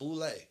be the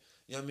boule.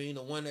 You know what I mean?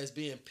 The one that's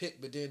being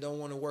picked but then don't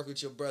want to work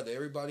with your brother.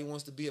 Everybody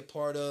wants to be a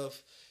part of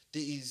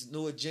these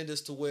new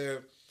agendas to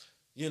where,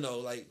 you know,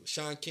 like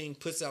Sean King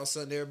puts out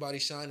something, everybody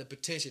shine the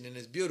petition, and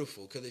it's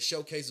beautiful because it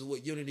showcases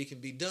what unity can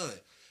be done.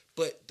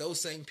 But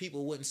those same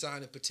people wouldn't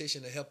sign a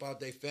petition to help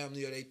out their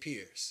family or their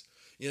peers.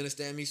 You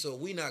understand me? So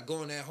we not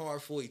going that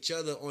hard for each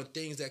other on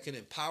things that can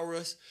empower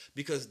us,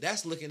 because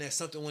that's looking at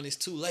something when it's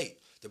too late.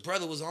 The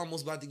brother was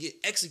almost about to get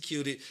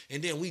executed,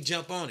 and then we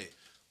jump on it.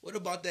 What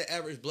about that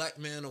average black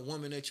man or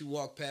woman that you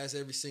walk past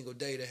every single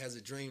day that has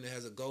a dream, that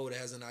has a goal, that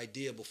has an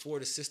idea before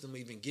the system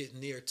even gets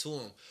near to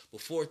them,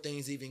 before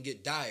things even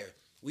get dire?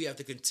 We have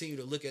to continue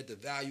to look at the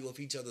value of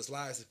each other's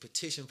lives and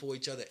petition for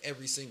each other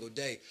every single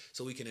day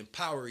so we can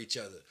empower each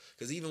other.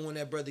 Because even when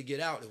that brother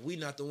get out, if we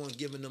not the one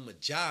giving them a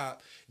job,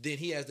 then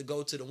he has to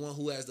go to the one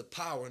who has the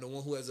power, and the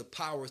one who has the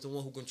power is the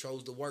one who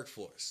controls the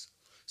workforce.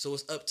 So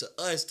it's up to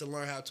us to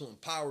learn how to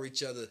empower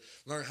each other,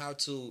 learn how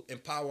to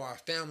empower our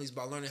families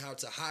by learning how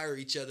to hire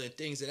each other and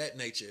things of that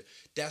nature.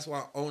 That's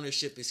why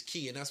ownership is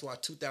key. And that's why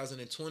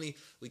 2020,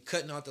 we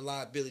cutting out the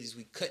liabilities.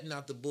 We cutting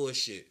out the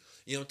bullshit.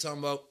 You know what I'm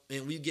talking about?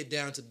 And we get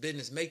down to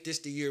business. Make this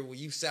the year where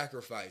you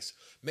sacrifice.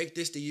 Make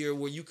this the year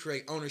where you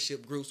create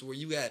ownership groups where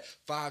you got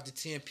 5 to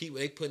 10 people.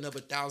 They putting up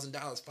 $1,000,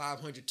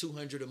 $500,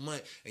 $200 a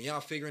month. And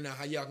y'all figuring out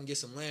how y'all can get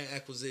some land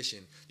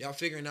acquisition. Y'all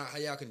figuring out how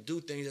y'all can do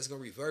things that's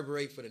going to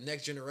reverberate for the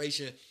next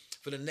generation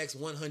for the next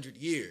 100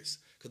 years.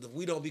 Because if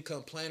we don't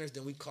become planners,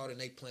 then we caught in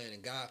a plan.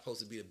 And God's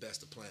supposed to be the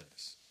best of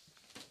planners.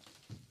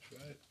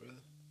 That's right, brother.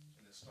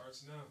 And it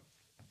starts now.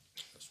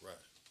 That's right.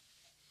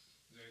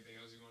 Is there anything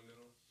else you want to know?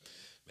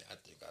 Man, I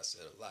think I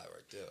said a lot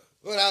right there.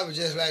 What I would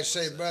just like to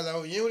say, brother,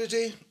 on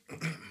unity,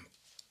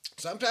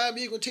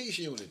 sometimes you can teach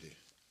unity,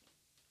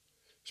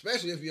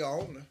 especially if you're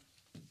an owner.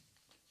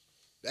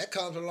 That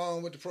comes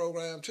along with the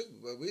program too,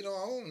 but we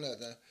don't own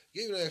nothing.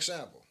 Give you an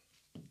example.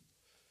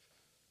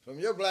 From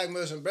your Black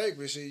Muslim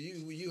bakery, see,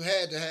 you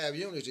had to have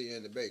unity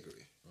in the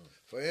bakery.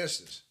 For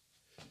instance,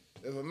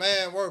 if a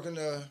man working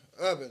the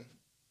oven,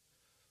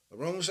 a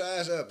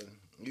room-size oven,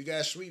 you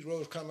got sweet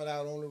rolls coming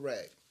out on the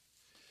rack,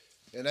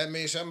 and that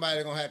means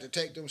somebody gonna have to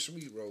take them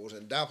sweet rolls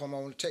and dump them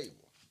on the table.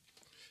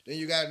 Then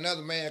you got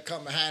another man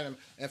come behind him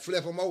and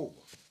flip them over.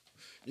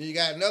 Then you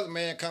got another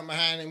man come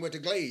behind him with the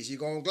glaze. You're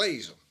gonna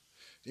glaze them.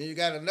 Then you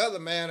got another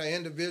man, an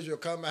individual,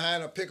 come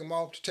behind him, pick them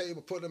off the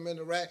table, put them in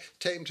the rack,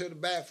 take them to the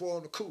back for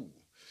them to cool.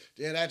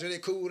 Then after they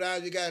cool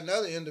down, you got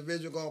another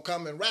individual gonna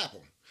come and wrap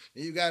them.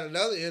 Then you got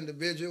another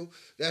individual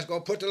that's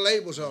gonna put the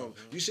labels on them.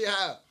 You see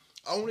how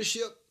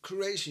ownership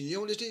creates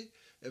unity?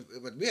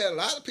 But we had a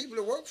lot of people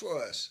that work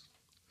for us.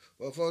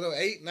 Well, for the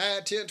 8,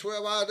 9, 10,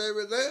 12 hours they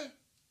were there,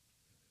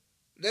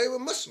 they were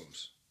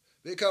Muslims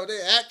because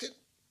they acted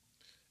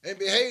and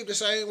behaved the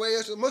same way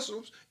as the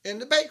Muslims in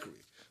the bakery.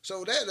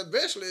 So that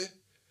eventually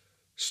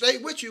stay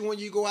with you when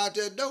you go out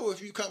that door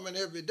if you come in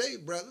every day,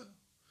 brother.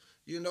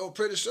 You know,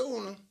 pretty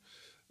soon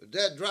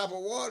that drop of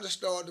water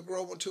started to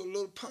grow into a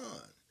little pond.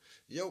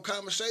 Your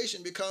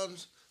conversation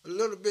becomes a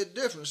little bit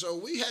different. So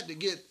we had to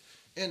get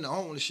in the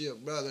ownership,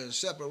 brother, and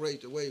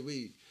separate the way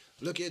we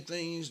look at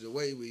things, the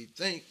way we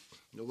think,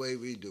 the way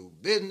we do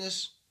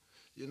business.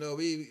 You know,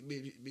 we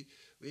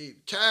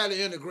tired of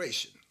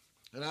integration.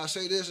 And I'll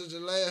say this is the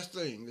last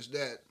thing, is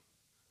that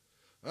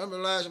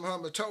Elijah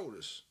Muhammad told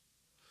us,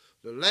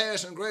 the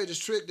last and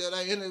greatest trick that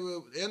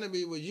our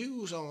enemy will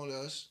use on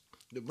us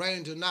to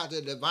bring to not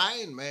the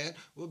divine man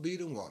will be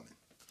the woman.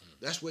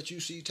 That's what you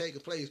see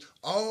taking place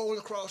all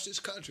across this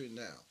country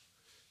now.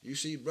 You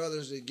see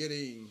brothers that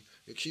getting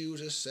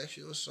accused of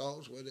sexual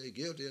assaults, whether they're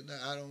guilty or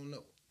not, I don't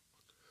know.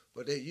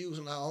 But they're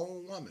using our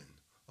own woman,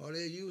 or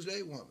they use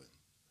their woman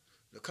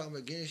to come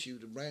against you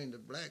to bring the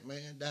black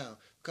man down.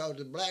 Because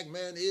the black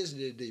man is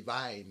the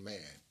divine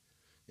man.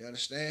 You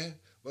understand?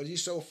 But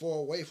he's so far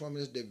away from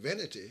his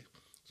divinity.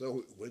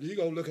 So when he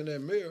go look in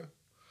that mirror,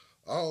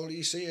 all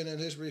he's seeing in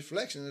his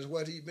reflection is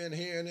what he's been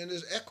hearing in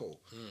his echo.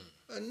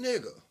 A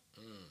nigga.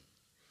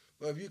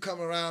 But if you come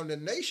around the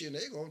nation,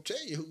 they're going to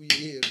tell you who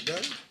you is,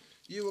 brother.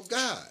 You a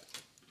God.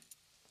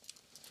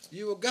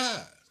 You a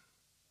God.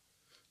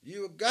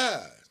 You a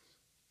God.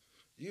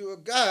 You a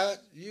God.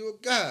 You a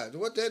God.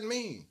 What that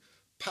mean?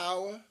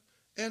 Power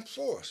and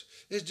force.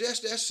 It's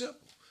just that simple.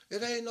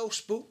 It ain't no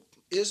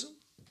spookism.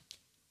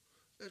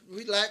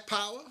 We lack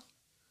power,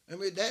 and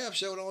we damn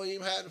sure don't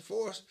even have the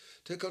force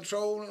to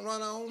control and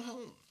run our own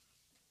home.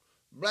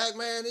 Black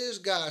man is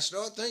God.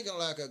 Start thinking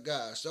like a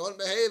God. Start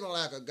behaving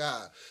like a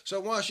God. So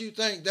once you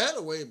think that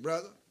away,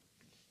 brother,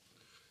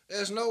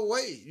 there's no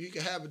way you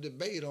can have a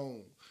debate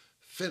on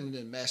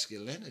feminine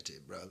masculinity,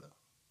 brother.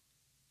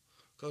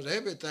 Because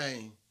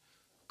everything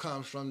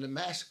comes from the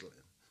masculine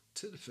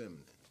to the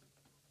feminine.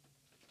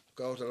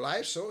 Because the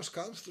life source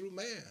comes through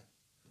man,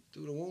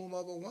 through the womb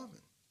of a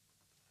woman.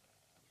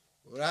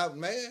 Without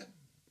man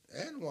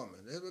and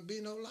woman, there would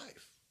be no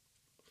life.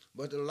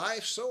 But the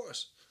life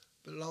source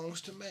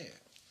belongs to man.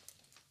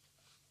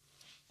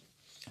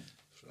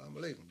 Assalamu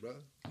alaikum,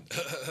 brother.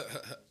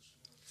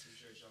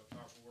 Appreciate y'all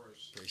powerful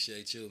words.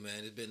 Appreciate you,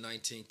 man. It's been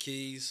 19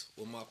 Keys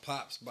with my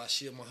pops,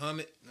 Bashir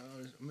Muhammad. No,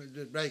 let me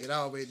just break it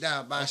all the way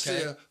down.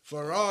 Bashir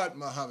Farad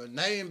Muhammad,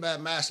 named by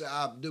Master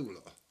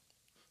Abdullah.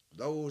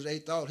 Those, they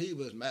thought he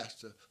was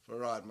Master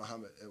Farad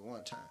Muhammad at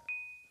one time,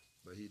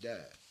 but he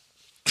died.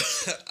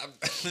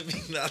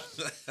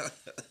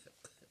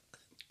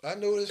 I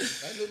knew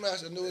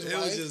Master knew his wife. It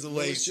was just the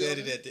way he said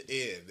it at the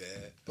end,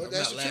 man. But I'm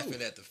that's not the laughing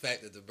truth. at the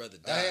fact that the brother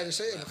died. I had to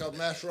say it because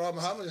Master Farad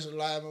Muhammad is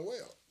alive and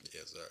well.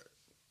 Yes, sir.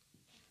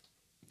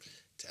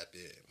 Tap in,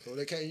 man. So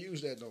they can't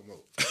use that no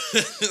more.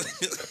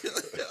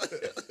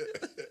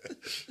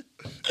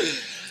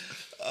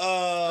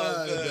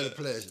 Oh, It's been a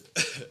pleasure.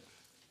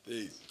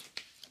 Peace.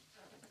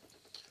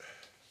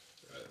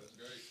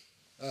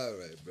 All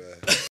right, bro.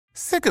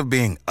 Sick of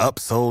being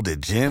upsold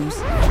at gyms?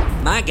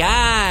 My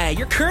guy,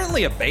 you're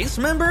currently a base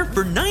member?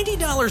 For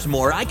 $90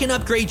 more, I can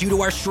upgrade you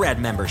to our Shred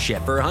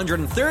membership. For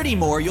 $130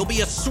 more, you'll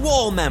be a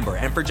Swole member.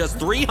 And for just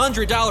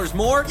 $300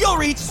 more, you'll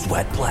reach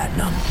Sweat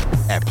Platinum.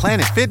 At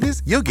Planet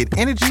Fitness, you'll get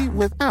energy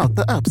without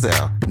the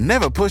upsell.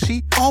 Never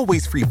pushy,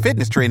 always free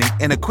fitness training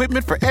and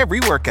equipment for every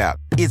workout.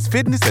 It's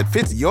fitness that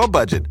fits your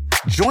budget.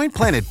 Join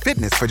Planet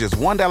Fitness for just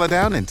 $1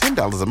 down and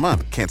 $10 a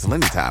month. Cancel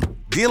anytime.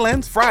 Deal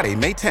ends Friday,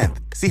 May 10th.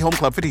 See Home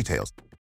Club for details.